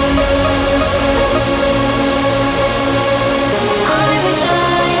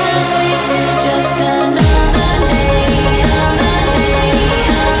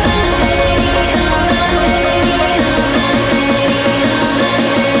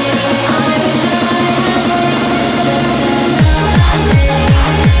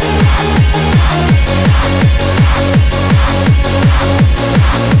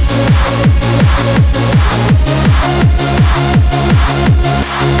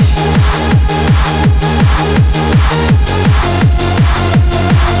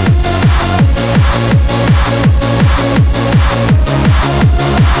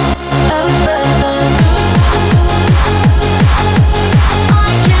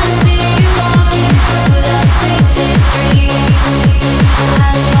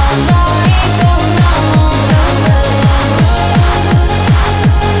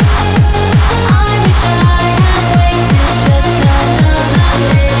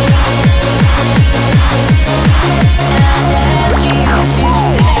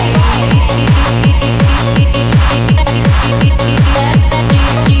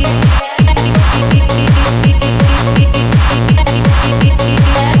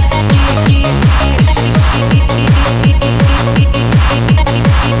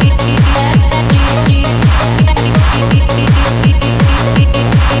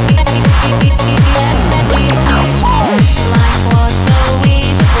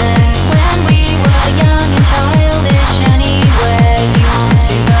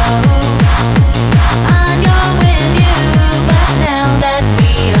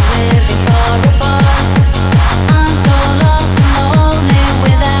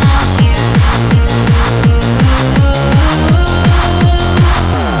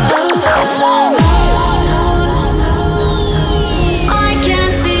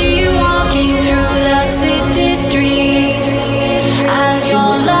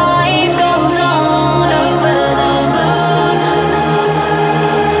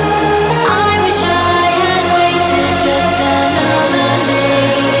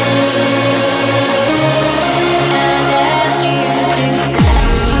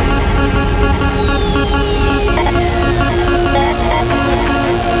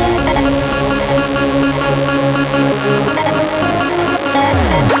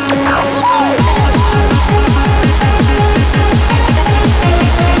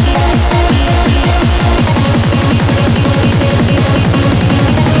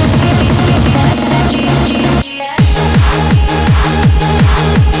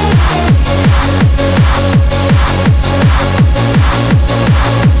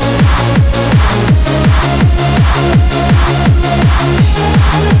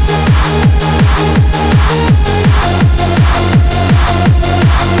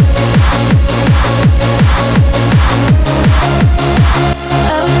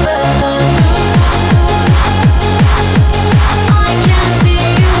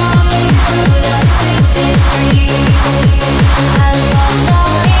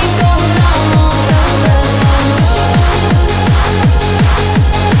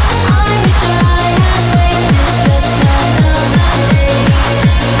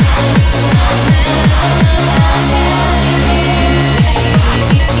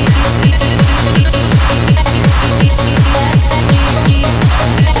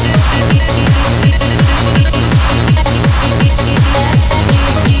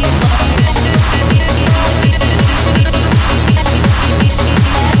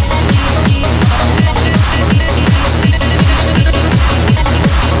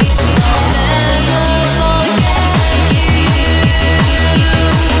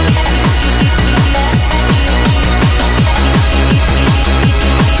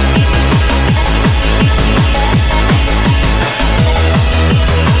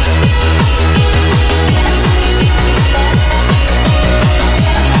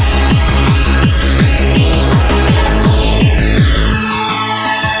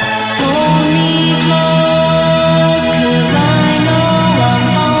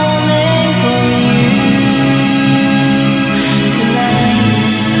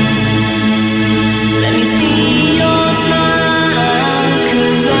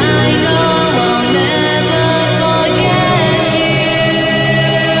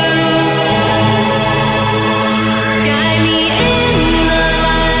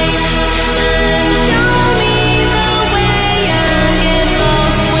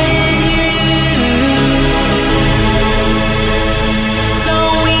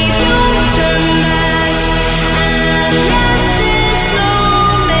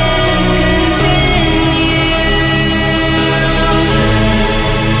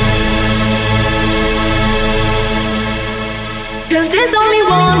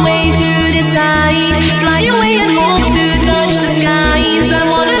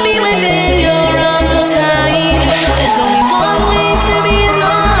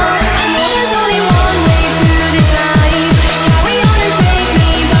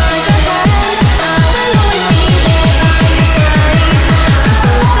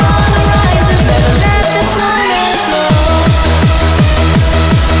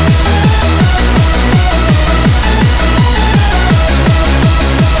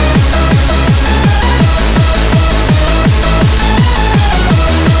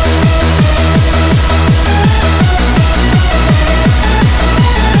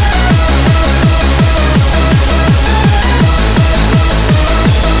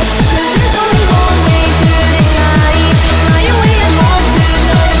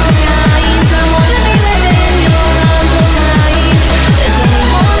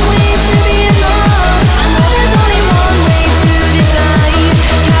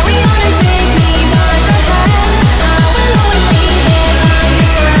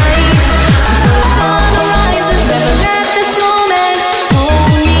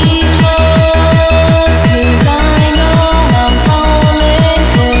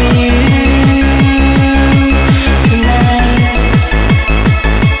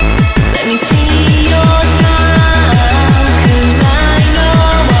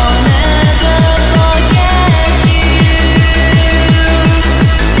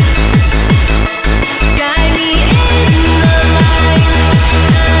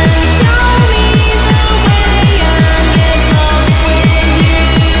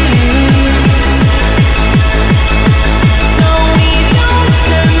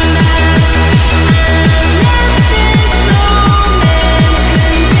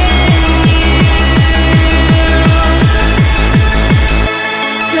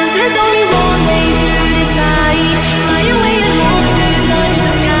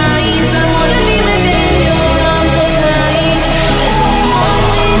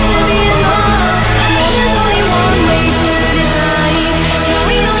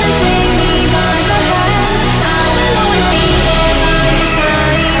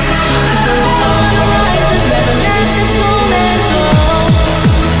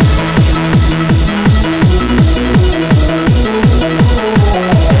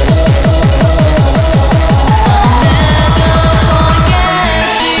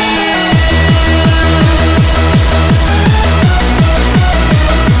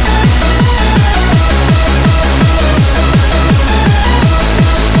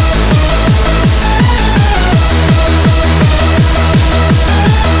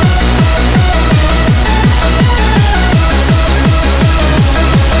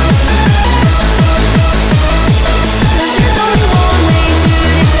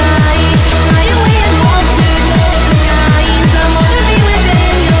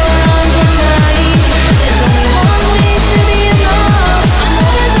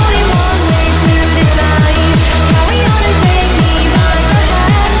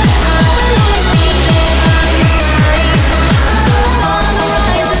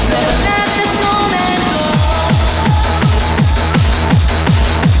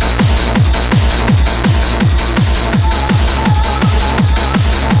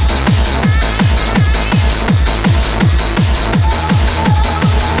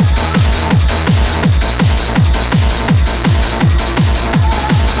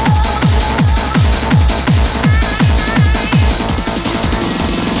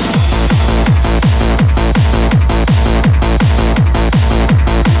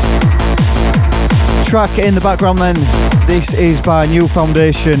track in the background then, this is by New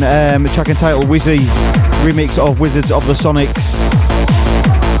Foundation, a track entitled Wizzy, remix of Wizards of the Sonics.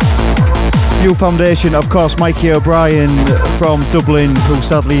 New Foundation, of course, Mikey O'Brien from Dublin, who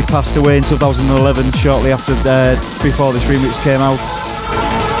sadly passed away in 2011, shortly after, before this remix came out.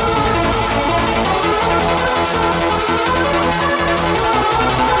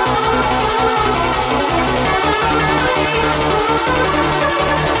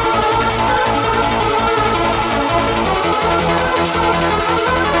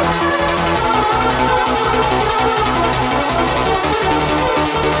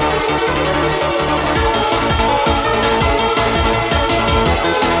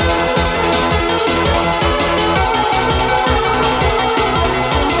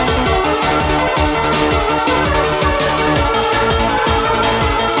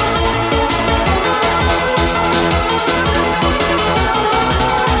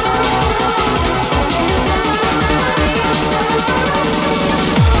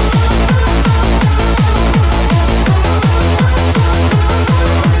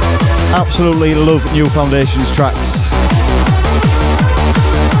 Absolutely love New Foundation's tracks.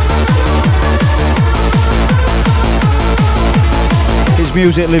 His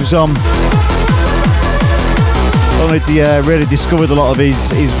music lives on. Only really discovered a lot of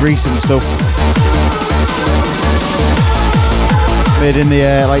his recent stuff. Made in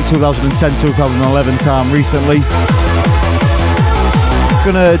the like 2010-2011 time recently.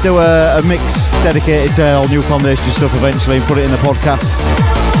 Gonna do a mix dedicated to all New Foundation stuff eventually and put it in the podcast.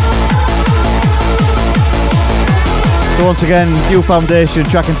 So once again, New Foundation,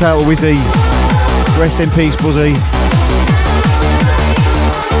 track entitled Wizzy. Rest in peace, Buzzy.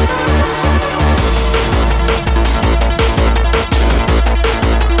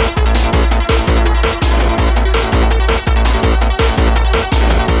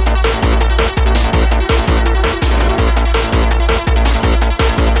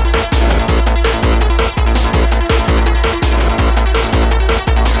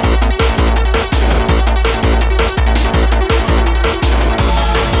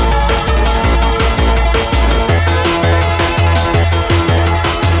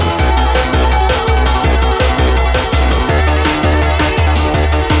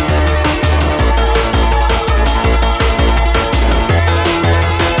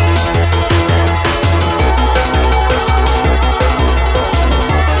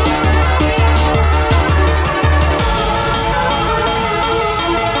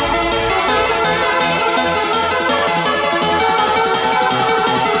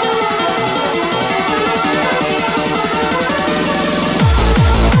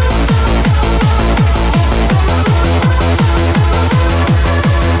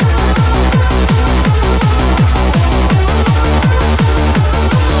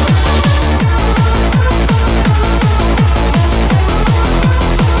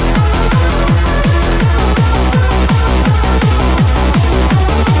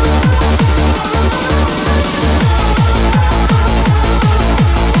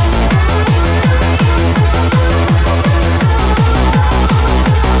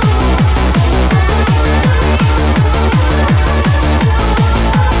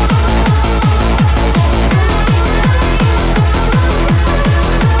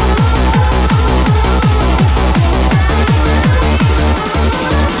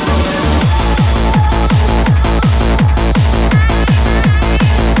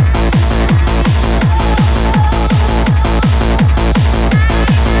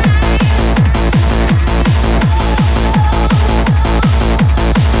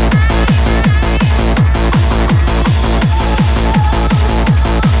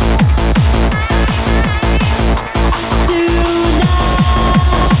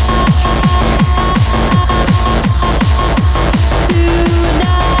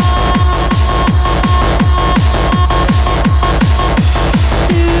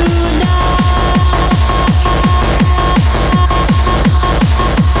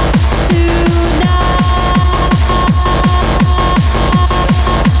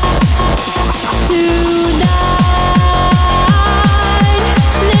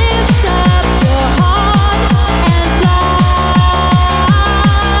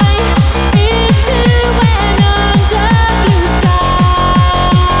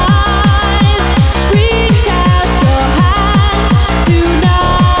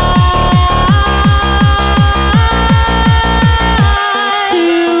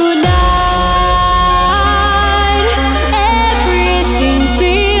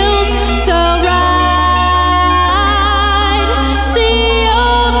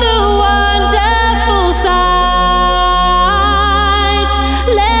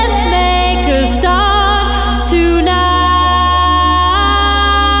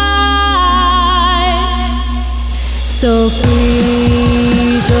 So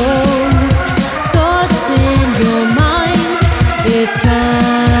free those thoughts in your mind. It's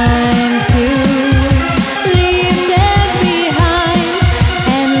time to leave them behind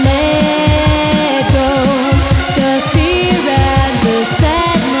and let go the fear and the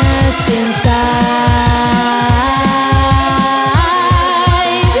sadness inside.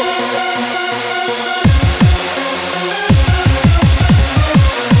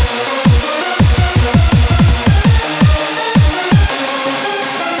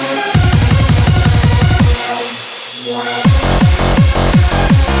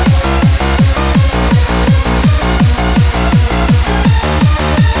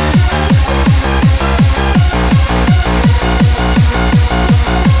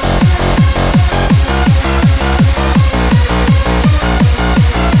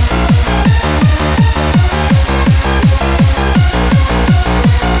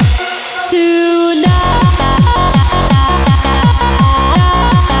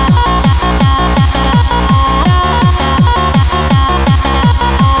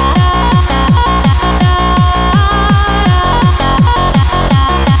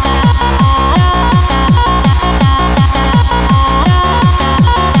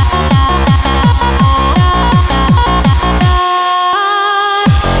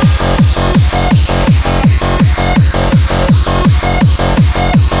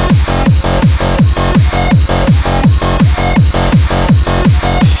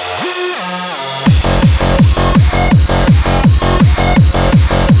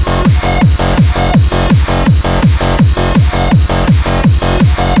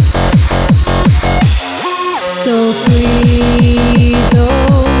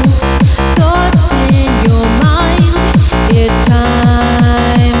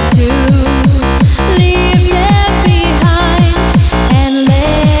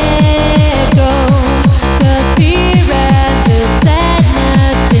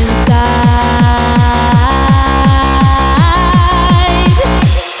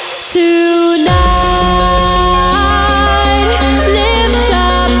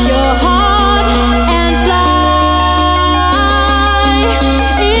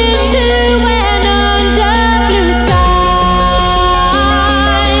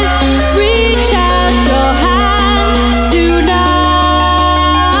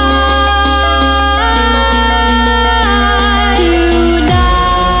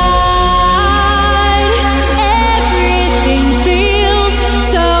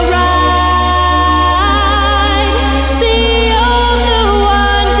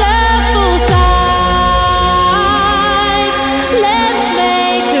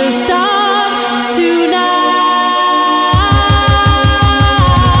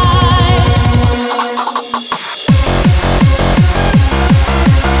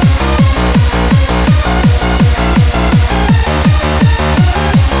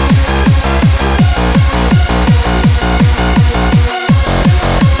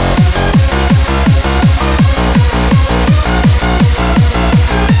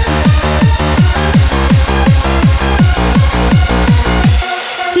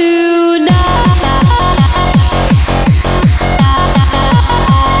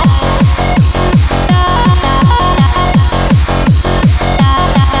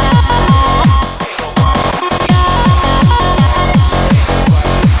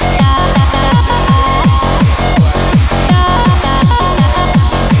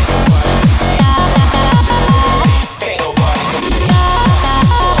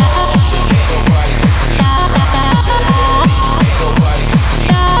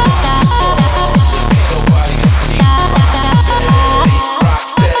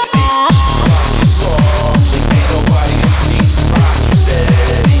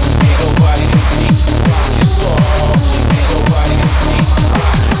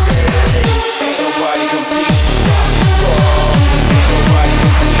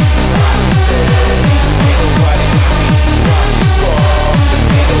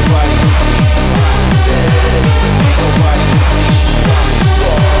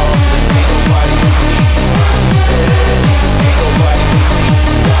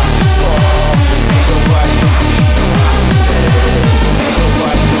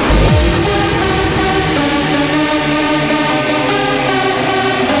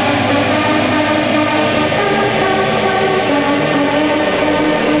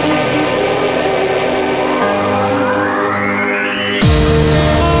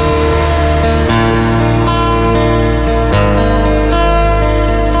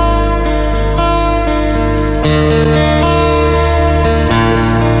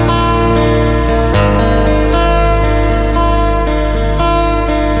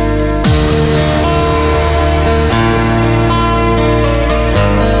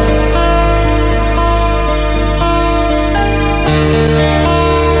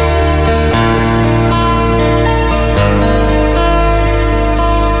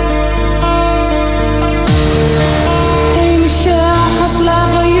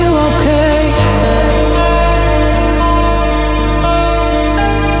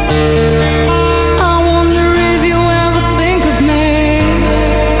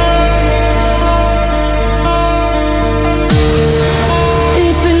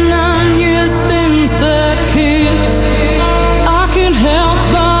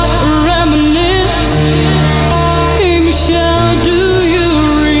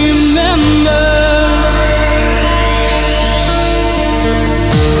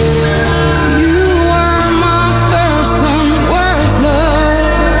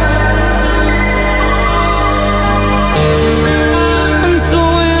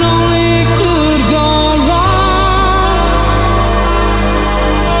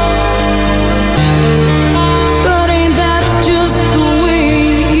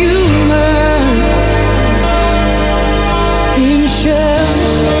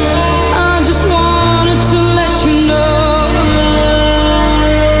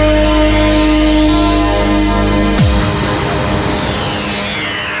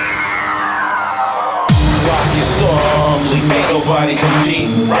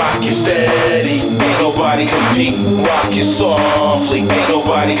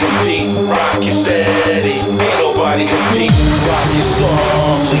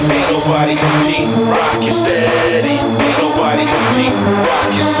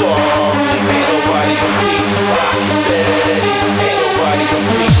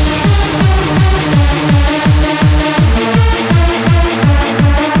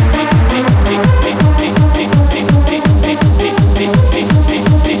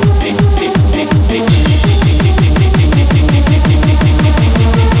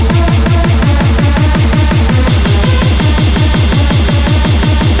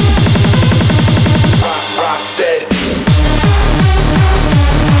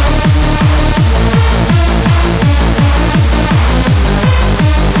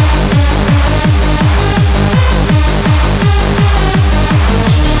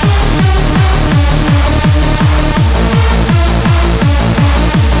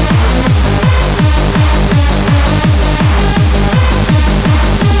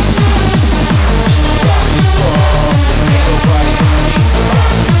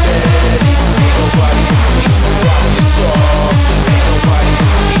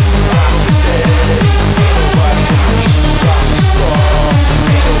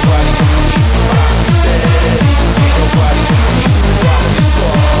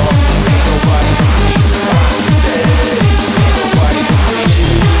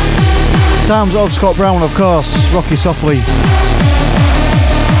 Sounds of Scott Brown, of course, Rock You Softly.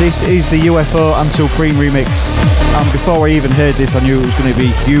 This is the UFO and Supreme remix, and before I even heard this I knew it was going to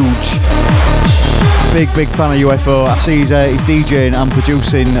be huge. Big fan of UFO. I see he's DJing and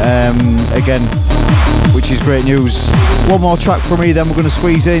producing again, which is great news. One more track from me, then we're going to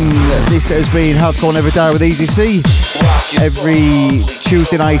squeeze in. This has been Hardcore Never Die with Easy C, every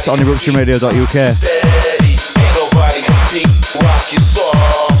Tuesday night on eruptionradio.uk.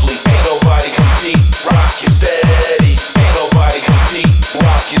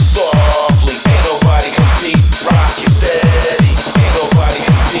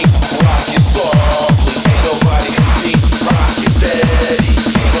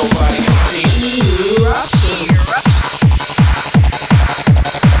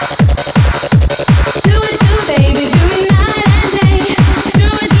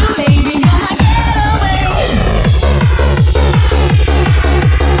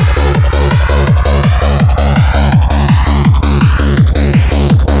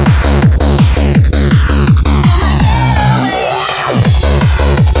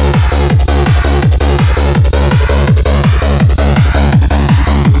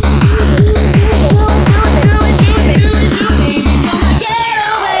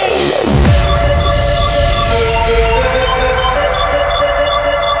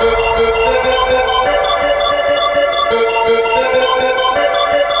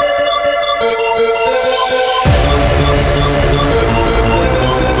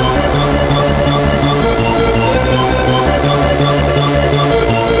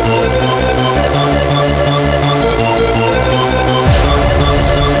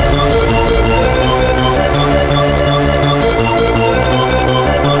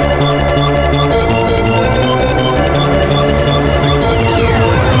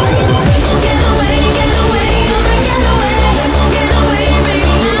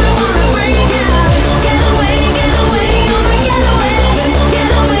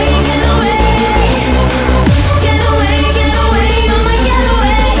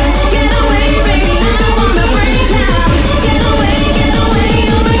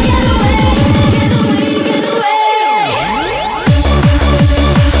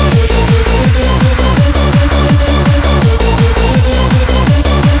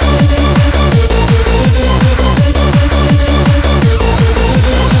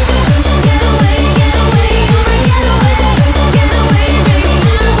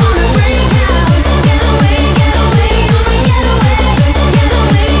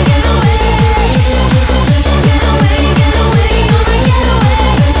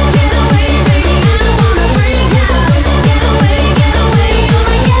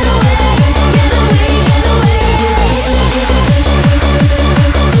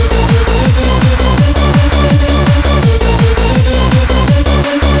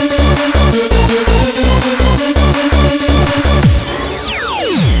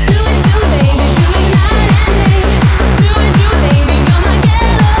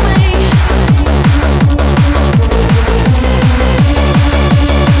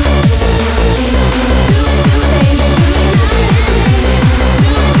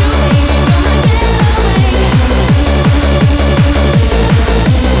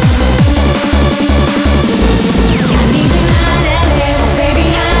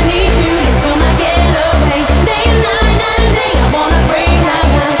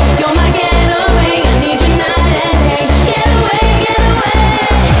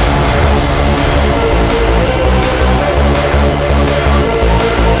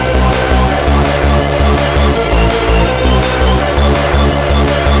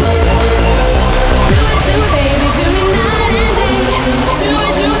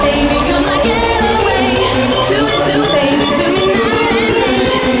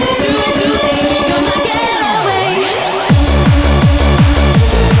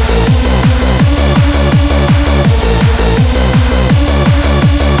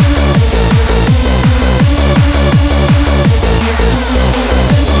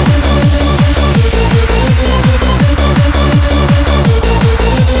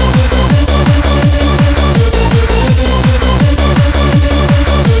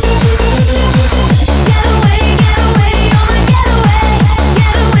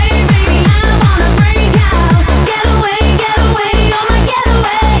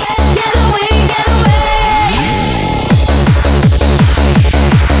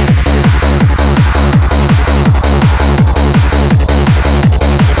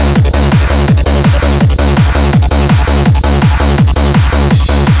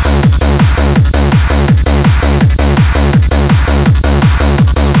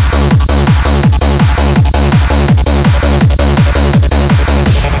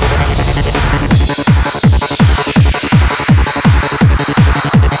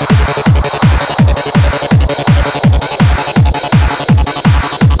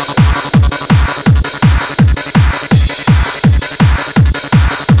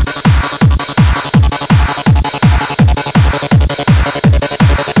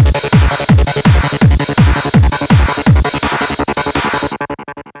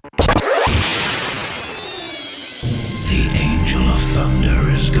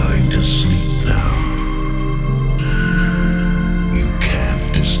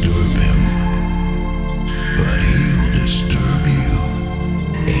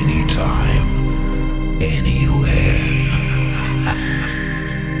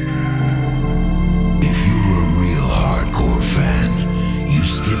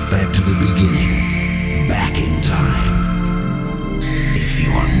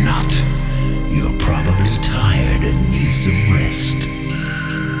 not. You're probably tired and need some rest.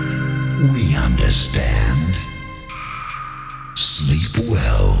 We understand. Sleep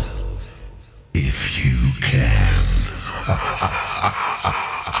well.